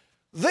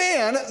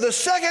 Then the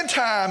second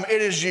time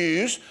it is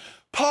used,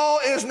 Paul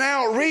is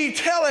now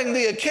retelling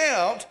the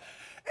account,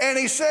 and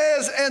he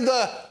says, "And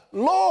the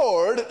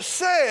Lord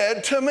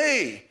said to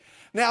me."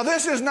 Now,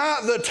 this is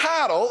not the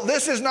title,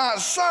 this is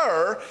not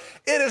sir,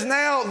 it is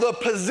now the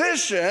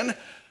position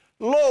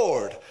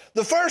Lord.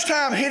 The first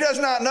time he does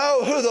not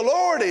know who the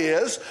Lord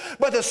is,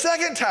 but the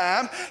second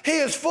time he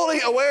is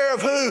fully aware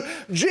of who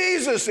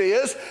Jesus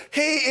is.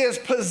 He is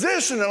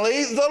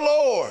positionally the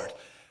Lord.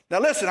 Now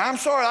listen, I'm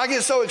sorry I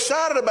get so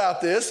excited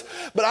about this,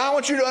 but I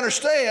want you to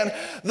understand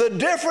the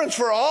difference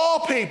for all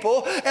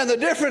people and the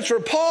difference for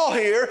Paul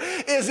here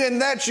is in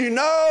that you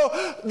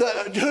know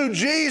who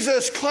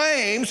Jesus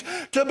claims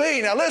to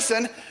be. Now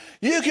listen,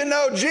 you can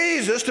know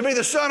Jesus to be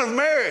the son of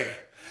Mary.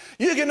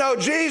 You can know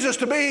Jesus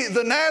to be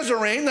the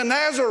Nazarene, the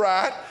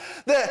Nazarite,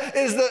 that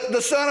is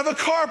the son of a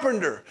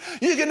carpenter.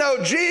 You can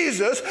know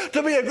Jesus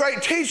to be a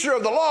great teacher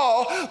of the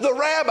law, the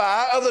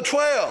rabbi of the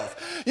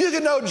 12. You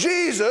can know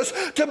Jesus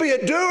to be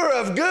a doer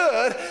of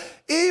good,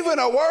 even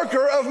a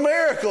worker of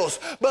miracles.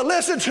 But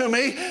listen to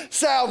me,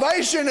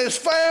 salvation is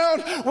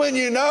found when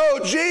you know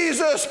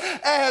Jesus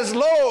as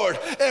Lord.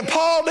 And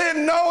Paul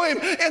didn't know him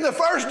in the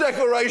first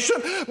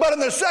declaration, but in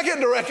the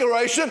second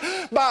declaration,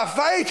 by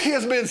faith he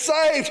has been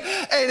saved,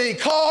 and he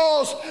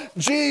calls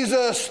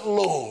Jesus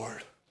Lord.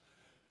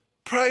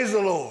 Praise the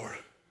Lord.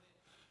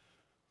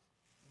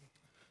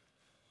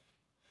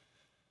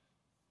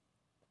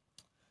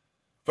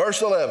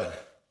 Verse 11.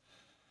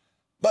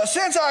 But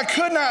since I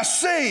could not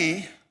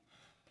see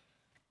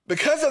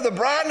because of the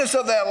brightness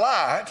of that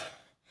light,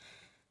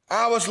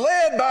 I was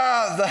led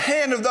by the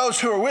hand of those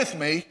who were with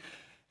me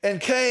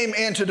and came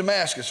into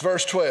Damascus.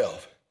 Verse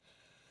 12.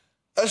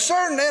 A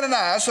certain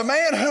Ananias, a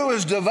man who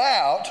was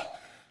devout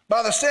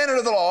by the standard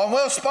of the law and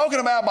well spoken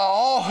about by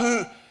all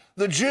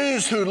the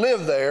Jews who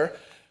lived there,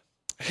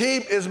 he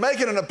is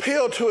making an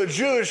appeal to a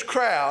Jewish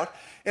crowd,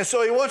 and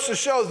so he wants to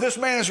show that this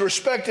man is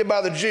respected by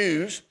the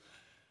Jews.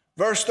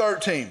 Verse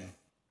 13.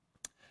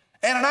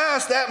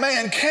 Ananias, that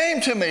man,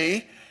 came to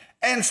me,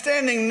 and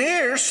standing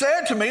near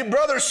said to me,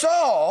 "Brother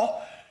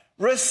Saul,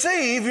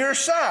 receive your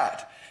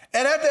sight."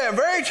 And at that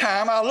very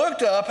time I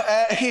looked up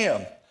at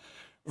him.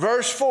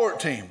 Verse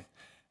 14.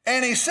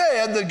 And he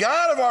said, "The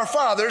God of our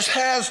fathers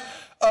has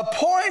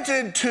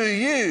appointed to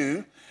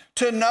you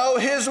to know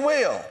his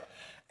will,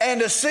 and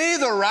to see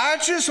the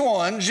righteous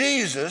one,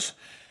 Jesus,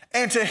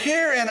 and to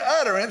hear an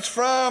utterance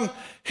from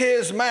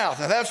his mouth."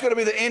 Now that's going to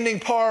be the ending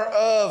part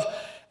of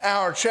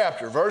our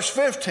chapter. Verse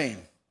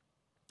 15.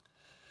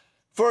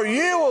 For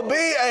you will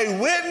be a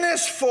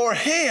witness for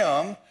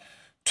him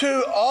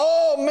to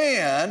all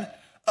men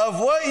of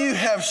what you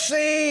have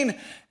seen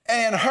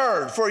and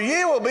heard. For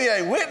you will be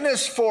a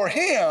witness for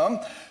him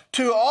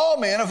to all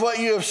men of what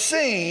you have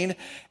seen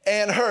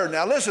and heard.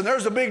 Now listen,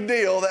 there's a big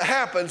deal that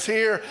happens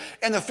here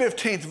in the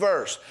 15th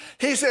verse.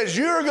 He says,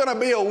 you're going to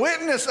be a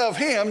witness of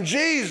him,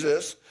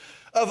 Jesus,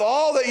 of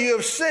all that you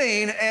have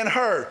seen and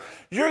heard.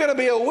 You're going to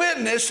be a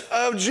witness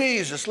of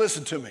Jesus.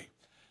 Listen to me.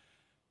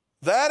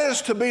 That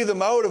is to be the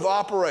mode of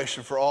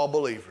operation for all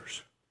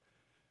believers.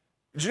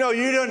 Did you know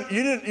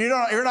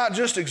you're not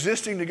just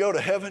existing to go to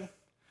heaven?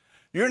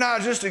 You're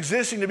not just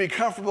existing to be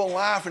comfortable in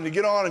life and to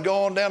get on and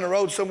go on down the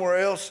road somewhere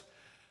else.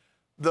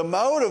 The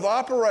mode of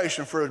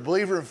operation for a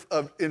believer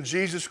in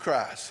Jesus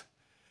Christ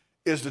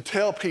is to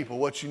tell people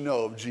what you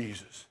know of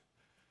Jesus.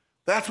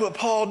 That's what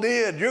Paul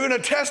did. You're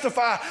going to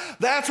testify.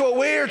 That's what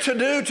we're to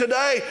do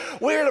today.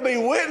 We're to be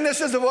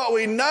witnesses of what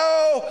we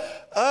know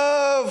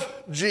of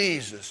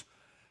Jesus.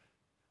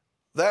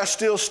 That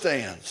still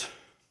stands.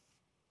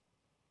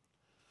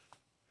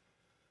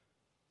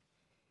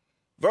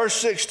 Verse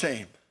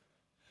 16.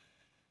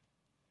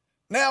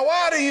 Now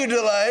why do you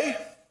delay?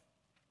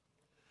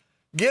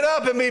 Get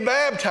up and be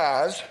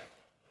baptized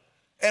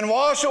and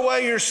wash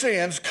away your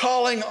sins,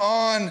 calling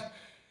on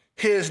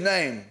his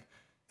name.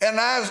 And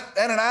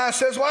Ananias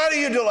says, why do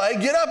you delay?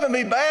 Get up and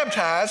be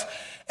baptized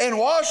and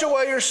wash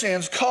away your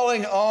sins,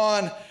 calling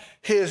on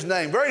his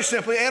name. Very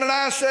simply,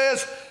 Ananias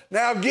says,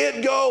 now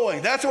get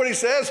going. That's what he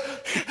says.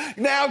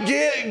 Now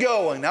get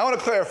going. Now I want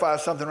to clarify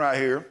something right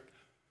here.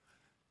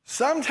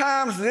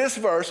 Sometimes this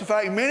verse, in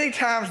fact, many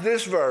times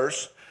this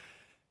verse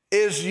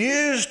is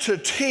used to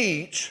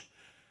teach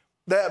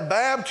that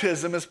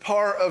baptism is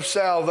part of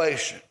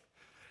salvation,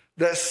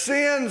 that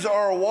sins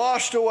are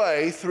washed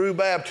away through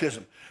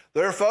baptism.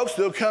 There are folks,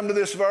 they'll come to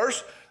this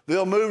verse,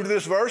 they'll move to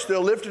this verse,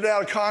 they'll lift it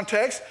out of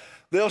context,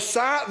 they'll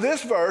cite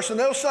this verse, and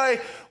they'll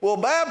say, well,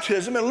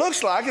 baptism, it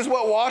looks like, is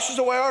what washes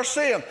away our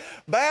sin.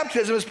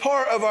 Baptism is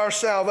part of our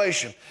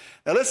salvation.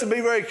 Now listen,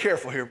 be very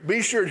careful here.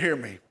 Be sure to hear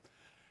me.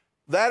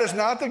 That is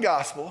not the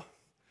gospel.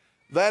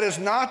 That is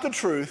not the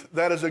truth.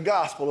 That is a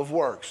gospel of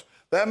works.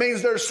 That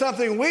means there's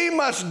something we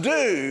must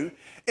do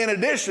in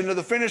addition to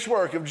the finished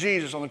work of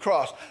Jesus on the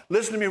cross.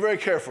 Listen to me very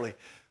carefully.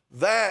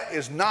 That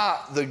is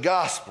not the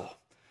gospel.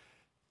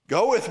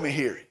 Go with me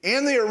here.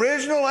 In the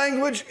original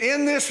language,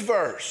 in this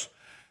verse,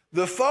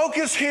 the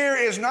focus here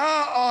is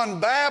not on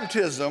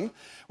baptism.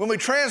 When we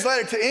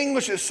translate it to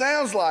English, it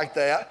sounds like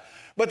that.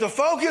 But the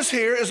focus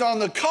here is on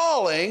the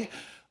calling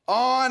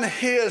on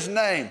his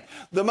name.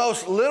 The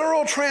most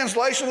literal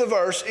translation of the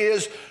verse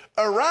is,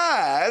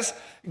 arise,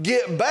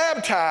 get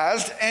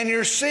baptized, and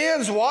your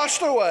sins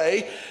washed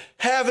away,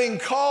 having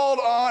called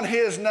on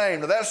his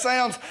name. Now that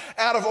sounds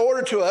out of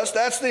order to us.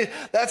 That's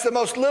the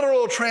most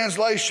literal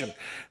translation.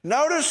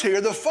 Notice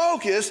here, the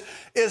focus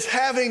is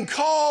having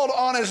called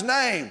on his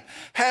name.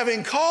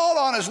 Having called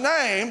on his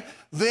name,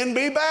 then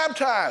be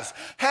baptized.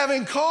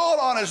 Having called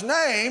on his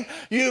name,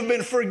 you've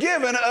been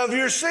forgiven of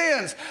your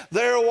sins.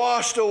 They're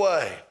washed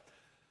away.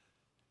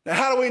 Now,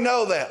 how do we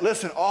know that?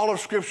 Listen, all of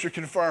Scripture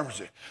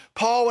confirms it.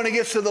 Paul, when he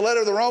gets to the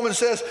letter of the Romans,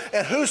 says,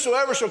 and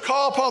whosoever shall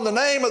call upon the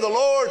name of the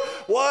Lord,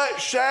 what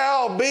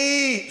shall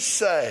be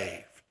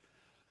saved?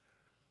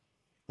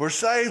 We're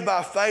saved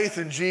by faith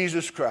in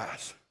Jesus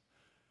Christ.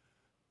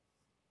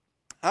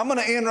 I'm going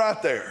to end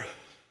right there.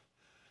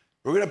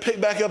 We're going to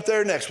pick back up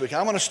there next week.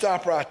 I'm going to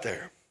stop right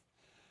there.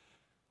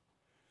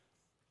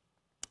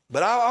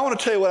 But I want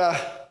to tell you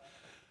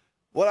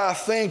what I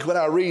think when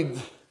I read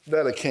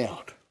that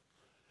account.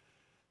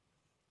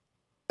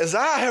 As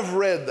I have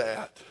read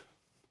that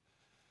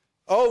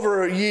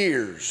over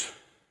years,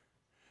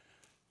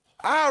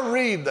 I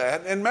read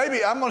that, and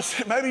maybe I'm going to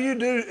say, maybe you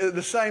do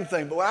the same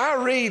thing, but when I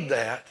read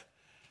that,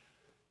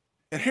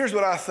 and here's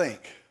what I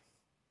think.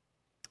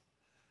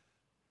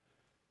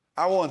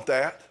 I want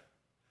that.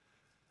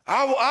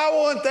 I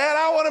want that.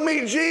 I want to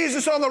meet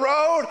Jesus on the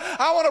road.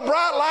 I want a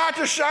bright light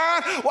to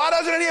shine. Why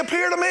doesn't he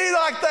appear to me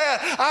like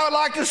that? I would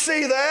like to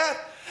see that.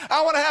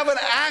 I want to have an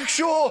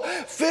actual,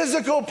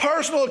 physical,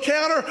 personal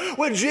encounter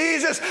with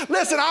Jesus.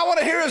 Listen, I want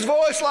to hear his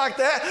voice like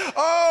that.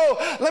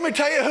 Oh, let me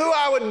tell you who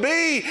I would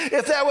be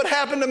if that would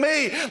happen to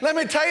me. Let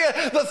me tell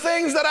you the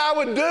things that I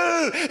would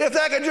do if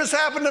that could just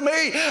happen to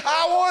me.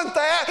 I want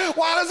that.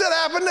 Why does it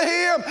happen to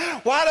him?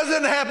 Why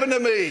doesn't it happen to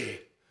me?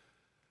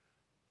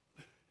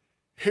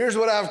 Here's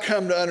what I've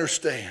come to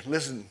understand.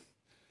 Listen,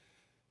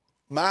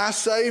 my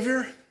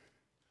Savior,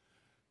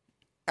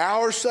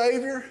 our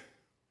Savior,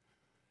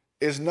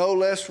 is no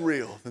less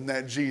real than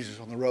that Jesus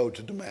on the road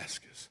to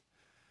Damascus.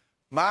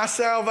 My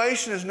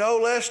salvation is no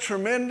less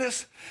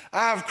tremendous.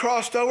 I have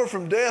crossed over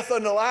from death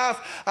unto life.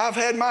 I've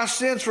had my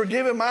sins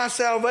forgiven. My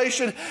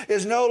salvation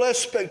is no less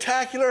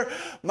spectacular.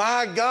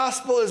 My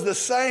gospel is the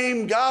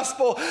same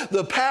gospel,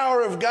 the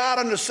power of God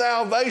unto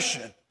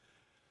salvation.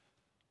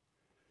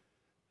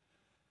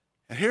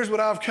 And here's what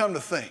I've come to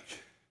think.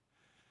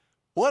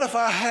 What if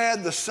I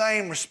had the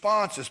same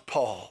response as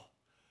Paul,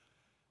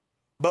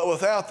 but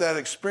without that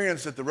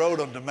experience at the road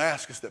on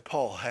Damascus that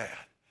Paul had?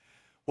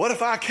 What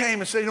if I came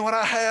and said, you know what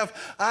I have?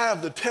 I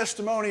have the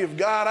testimony of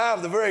God. I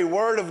have the very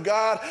word of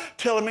God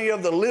telling me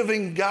of the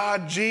living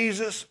God,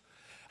 Jesus.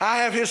 I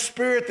have his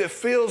Spirit that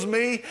fills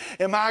me,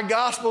 and my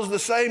gospel is the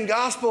same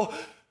gospel.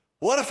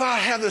 What if I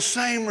have the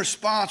same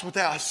response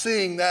without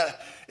seeing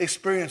that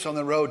experience on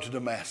the road to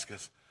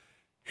Damascus?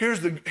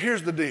 Here's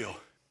the deal.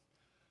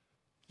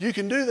 You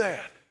can do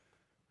that.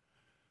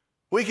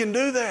 We can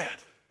do that.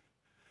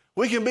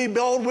 We can be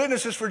bold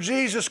witnesses for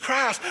Jesus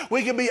Christ.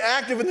 We can be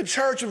active in the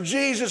church of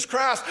Jesus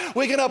Christ.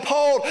 We can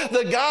uphold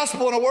the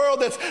gospel in a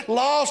world that's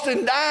lost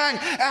and dying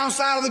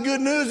outside of the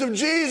good news of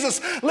Jesus.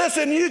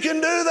 Listen, you can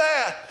do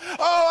that.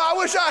 Oh, I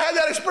wish I had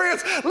that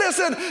experience.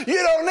 Listen, you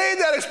don't need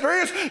that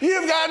experience.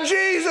 You've got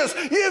Jesus.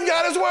 You've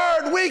got his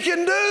word. We can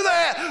do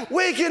that.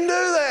 We can do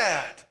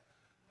that.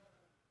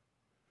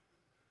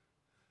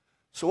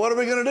 So what are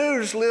we going to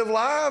do? Just live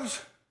lives?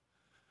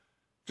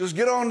 Just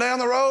get on down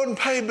the road and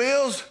pay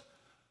bills?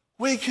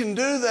 We can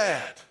do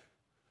that.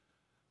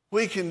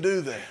 We can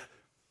do that.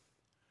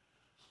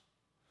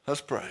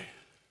 Let's pray.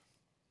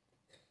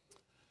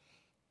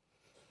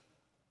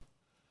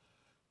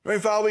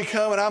 Heavenly Father, we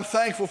come and I'm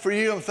thankful for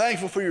you. I'm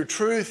thankful for your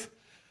truth.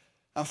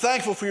 I'm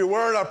thankful for your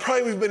word. I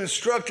pray we've been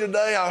instructed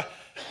today.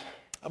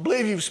 I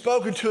believe you've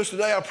spoken to us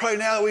today. I pray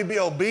now that we'd be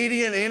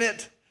obedient in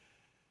it,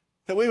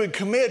 that we would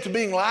commit to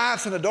being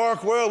lights in a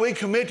dark world. We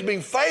commit to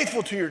being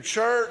faithful to your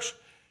church.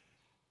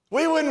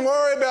 We wouldn't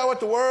worry about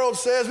what the world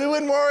says. We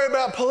wouldn't worry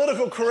about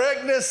political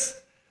correctness.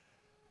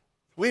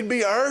 We'd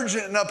be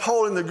urgent in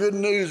upholding the good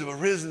news of a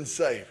risen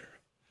Savior.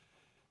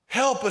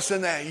 Help us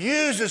in that.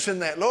 Use us in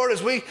that. Lord,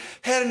 as we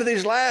head into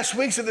these last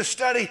weeks of the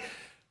study,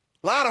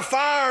 Light a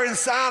fire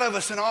inside of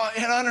us and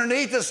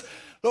underneath us.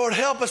 Lord,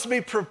 help us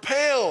be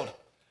propelled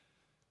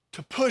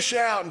to push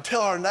out and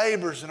tell our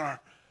neighbors and our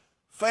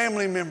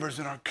family members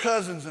and our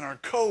cousins and our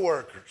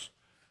coworkers,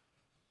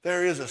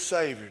 there is a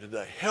Savior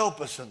today. Help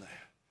us in that.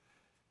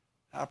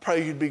 I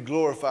pray you'd be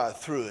glorified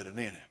through it and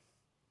in it.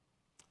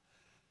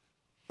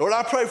 Lord,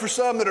 I pray for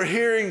some that are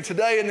hearing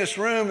today in this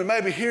room and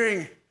maybe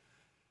hearing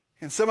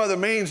in some other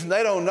means and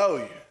they don't know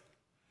you.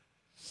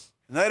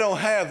 And they don't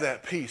have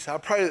that peace. I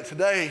pray that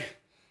today,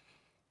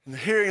 in the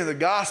hearing of the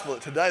gospel,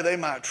 that today they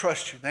might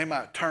trust you, they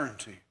might turn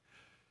to you,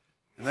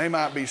 and they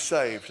might be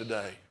saved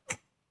today.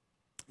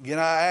 Again,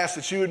 I ask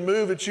that you would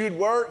move, that you would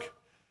work,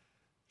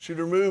 that you'd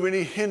remove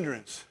any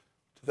hindrance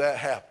to that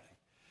happening.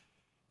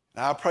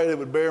 And I pray that it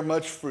would bear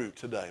much fruit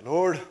today.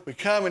 Lord, we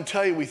come and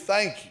tell you we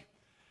thank you.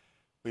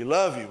 We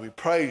love you, we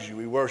praise you,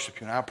 we worship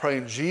you. And I pray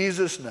in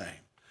Jesus' name,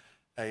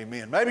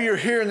 amen. Maybe you're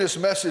hearing this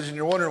message and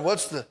you're wondering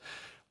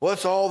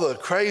what's all the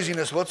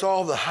craziness, what's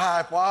all the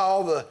hype, why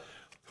all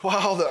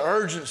the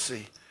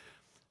urgency.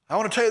 I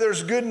want to tell you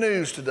there's good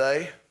news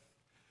today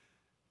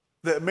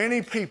that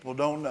many people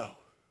don't know.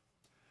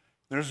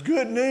 There's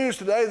good news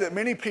today that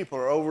many people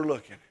are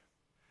overlooking.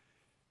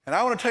 And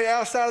I want to tell you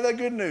outside of that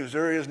good news,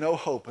 there is no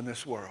hope in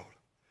this world.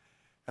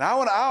 And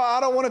I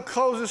don't want to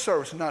close this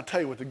service and not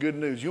tell you what the good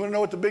news. You want to know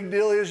what the big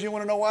deal is? You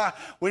want to know why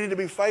we need to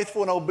be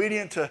faithful and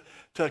obedient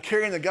to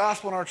carrying the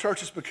gospel in our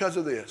churches? Because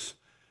of this.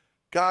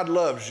 God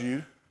loves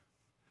you.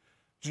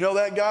 Did you know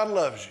that? God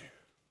loves you.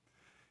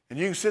 And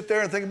you can sit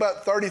there and think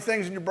about 30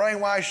 things in your brain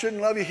why he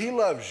shouldn't love you. He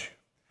loves you.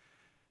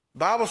 The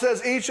Bible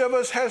says each of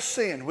us has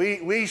sinned.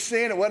 We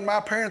sinned. It wasn't my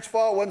parents'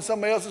 fault. It wasn't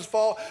somebody else's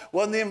fault. It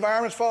wasn't the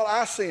environment's fault.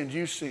 I sinned.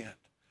 You sinned.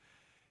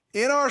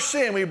 In our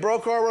sin, we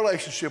broke our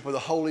relationship with a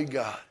holy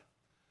God.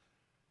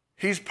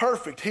 He's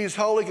perfect. He's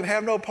holy, can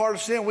have no part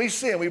of sin. We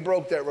sinned. We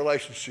broke that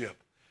relationship.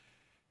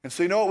 And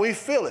so you know what? We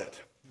feel it.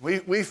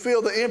 We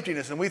feel the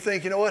emptiness, and we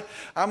think, you know what?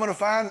 I'm going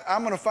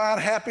to find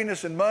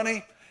happiness in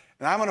money,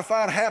 and I'm going to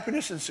find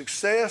happiness in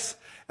success,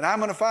 and I'm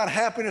going to find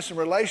happiness in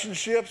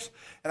relationships,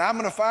 and I'm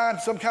going to find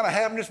some kind of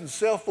happiness in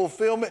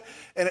self-fulfillment,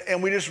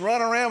 and we just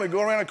run around, we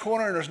go around a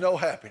corner, and there's no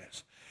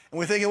happiness. And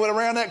we think, well,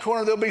 around that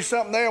corner, there'll be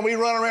something there, and we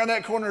run around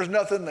that corner, there's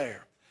nothing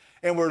there.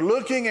 And we're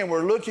looking, and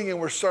we're looking, and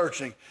we're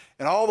searching,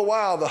 and all the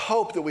while, the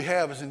hope that we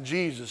have is in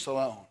Jesus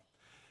alone.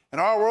 And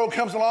our world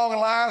comes along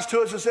and lies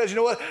to us and says, you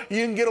know what,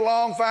 you can get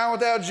along fine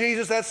without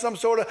Jesus. That's some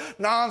sort of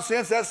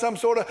nonsense. That's some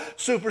sort of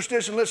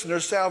superstition. Listen,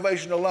 there's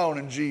salvation alone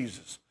in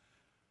Jesus.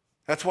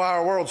 That's why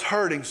our world's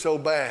hurting so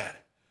bad,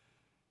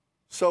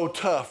 so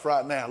tough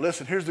right now.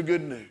 Listen, here's the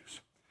good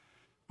news.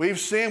 We've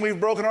sinned. We've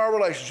broken our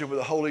relationship with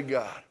the holy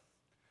God.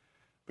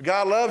 But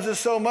God loves us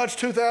so much,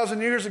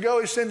 2,000 years ago,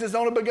 he sent his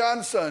only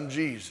begotten son,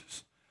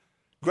 Jesus.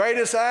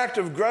 Greatest act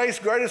of grace,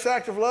 greatest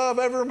act of love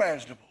ever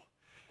imaginable.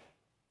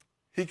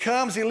 He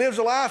comes, he lives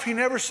a life, he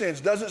never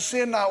sins, doesn't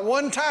sin not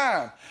one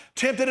time.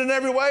 Tempted in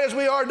every way as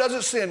we are,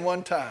 doesn't sin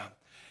one time.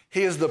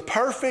 He is the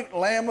perfect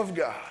Lamb of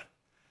God.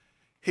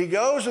 He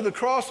goes to the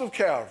cross of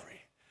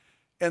Calvary,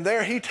 and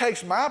there he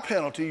takes my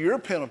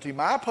penalty,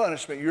 my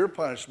punishment, your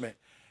punishment,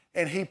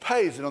 and he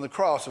pays it on the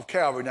cross of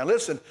Calvary. Now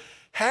listen,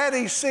 had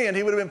he sinned,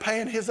 he would have been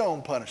paying his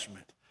own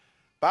punishment.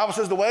 The Bible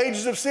says the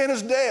wages of sin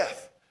is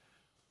death.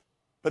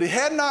 But he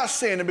had not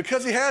sinned, and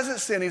because he hasn't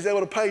sinned, he's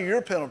able to pay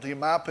your penalty and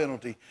my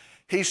penalty.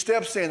 He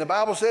steps in. The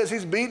Bible says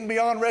he's beaten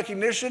beyond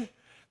recognition.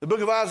 The book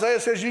of Isaiah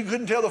says you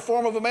couldn't tell the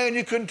form of a man.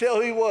 You couldn't tell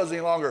who he was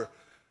any longer.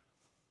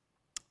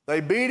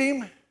 They beat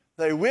him.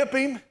 They whip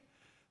him.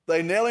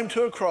 They nail him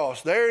to a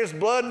cross. There his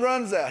blood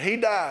runs out. He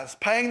dies,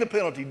 paying the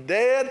penalty.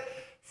 Dead,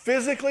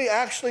 physically,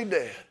 actually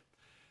dead.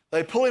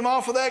 They pull him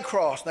off of that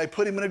cross, and they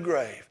put him in a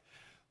grave.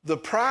 The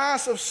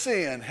price of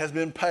sin has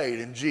been paid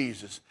in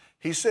Jesus.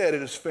 He said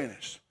it is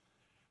finished.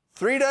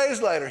 3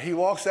 days later, he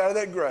walks out of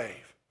that grave.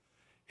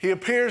 He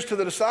appears to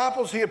the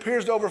disciples. He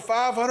appears to over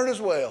 500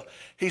 as well.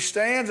 He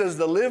stands as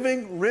the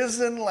living,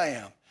 risen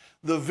Lamb,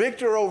 the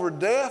victor over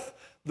death,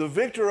 the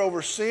victor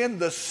over sin,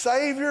 the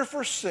Savior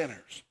for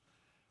sinners.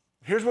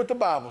 Here's what the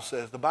Bible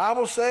says. The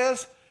Bible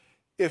says,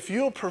 if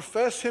you'll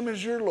profess him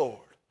as your Lord,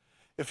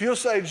 if you'll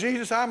say,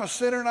 Jesus, I'm a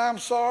sinner and I'm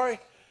sorry.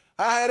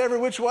 I had every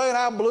which way and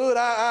I blew it.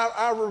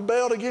 I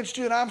rebelled against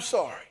you and I'm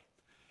sorry.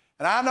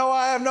 And I know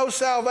I have no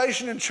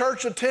salvation in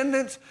church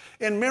attendance,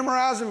 in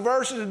memorizing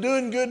verses and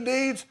doing good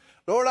deeds.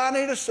 Lord, I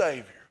need a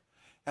Savior.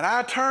 And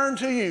I turn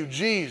to you,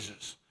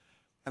 Jesus.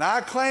 And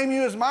I claim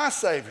you as my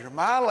Savior,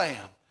 my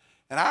Lamb.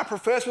 And I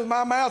profess with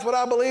my mouth what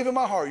I believe in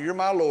my heart. You're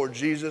my Lord,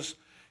 Jesus.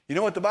 You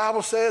know what the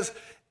Bible says?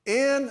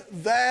 In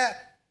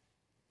that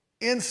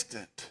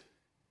instant,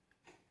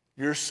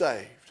 you're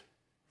saved,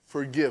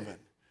 forgiven,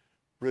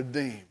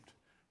 redeemed,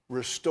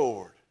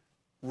 restored,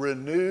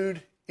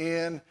 renewed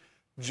in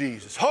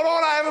Jesus. Hold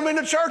on, I haven't been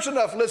to church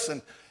enough.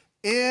 Listen,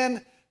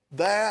 in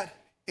that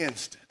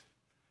instant.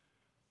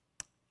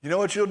 You know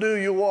what you'll do?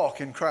 You'll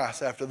walk in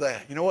Christ after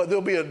that. You know what?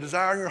 There'll be a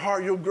desire in your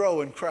heart. You'll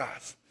grow in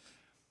Christ.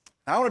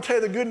 Now, I want to tell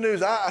you the good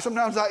news.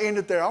 Sometimes I end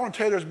it there. I want to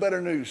tell you there's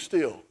better news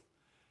still.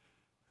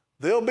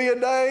 There'll be a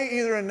day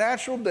either in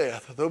natural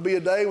death, or there'll be a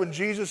day when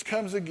Jesus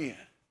comes again.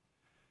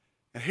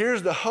 And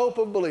here's the hope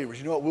of believers.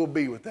 You know what? We'll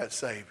be with that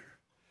Savior.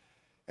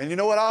 And you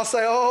know what? I'll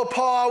say, oh,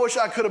 Paul, I wish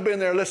I could have been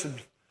there. Listen,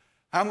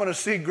 I'm going to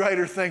see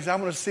greater things. I'm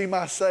going to see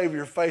my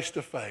Savior face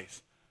to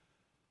face.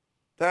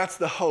 That's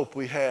the hope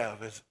we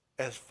have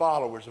as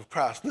followers of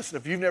Christ. Listen,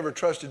 if you've never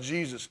trusted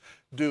Jesus,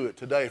 do it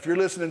today. If you're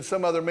listening to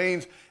some other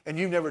means and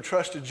you've never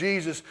trusted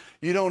Jesus,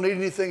 you don't need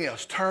anything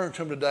else. Turn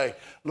to him today.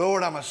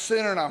 Lord, I'm a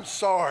sinner and I'm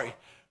sorry.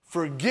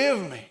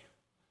 Forgive me.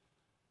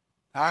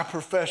 I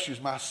profess you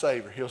as my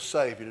Savior. He'll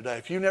save you today.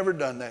 If you've never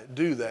done that,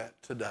 do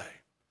that today.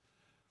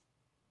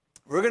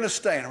 We're going to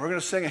stand and we're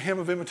going to sing a hymn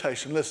of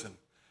invitation. Listen,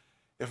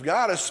 if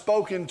God has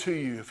spoken to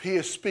you, if he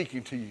is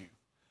speaking to you,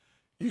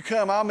 you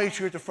come, I'll meet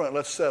you at the front.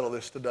 Let's settle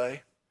this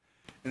today.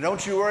 And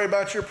don't you worry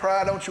about your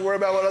pride. Don't you worry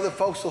about what other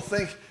folks will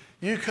think.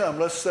 You come,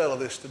 let's settle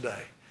this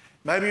today.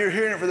 Maybe you're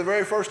hearing it for the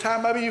very first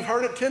time. Maybe you've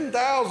heard it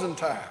 10,000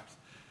 times.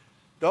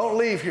 Don't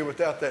leave here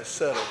without that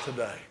settled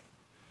today.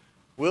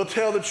 We'll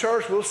tell the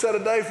church, we'll set a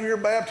day for your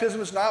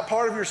baptism. It's not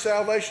part of your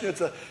salvation.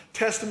 It's a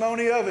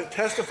testimony of it,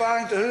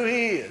 testifying to who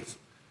he is.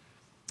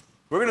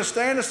 We're going to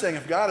stand and sing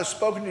if God has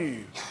spoken to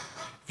you.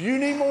 If you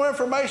need more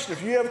information,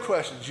 if you have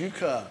questions, you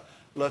come.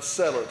 Let's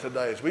settle it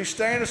today. As we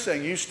stand and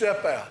sing, you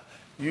step out.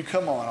 You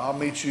come on. I'll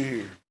meet you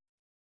here.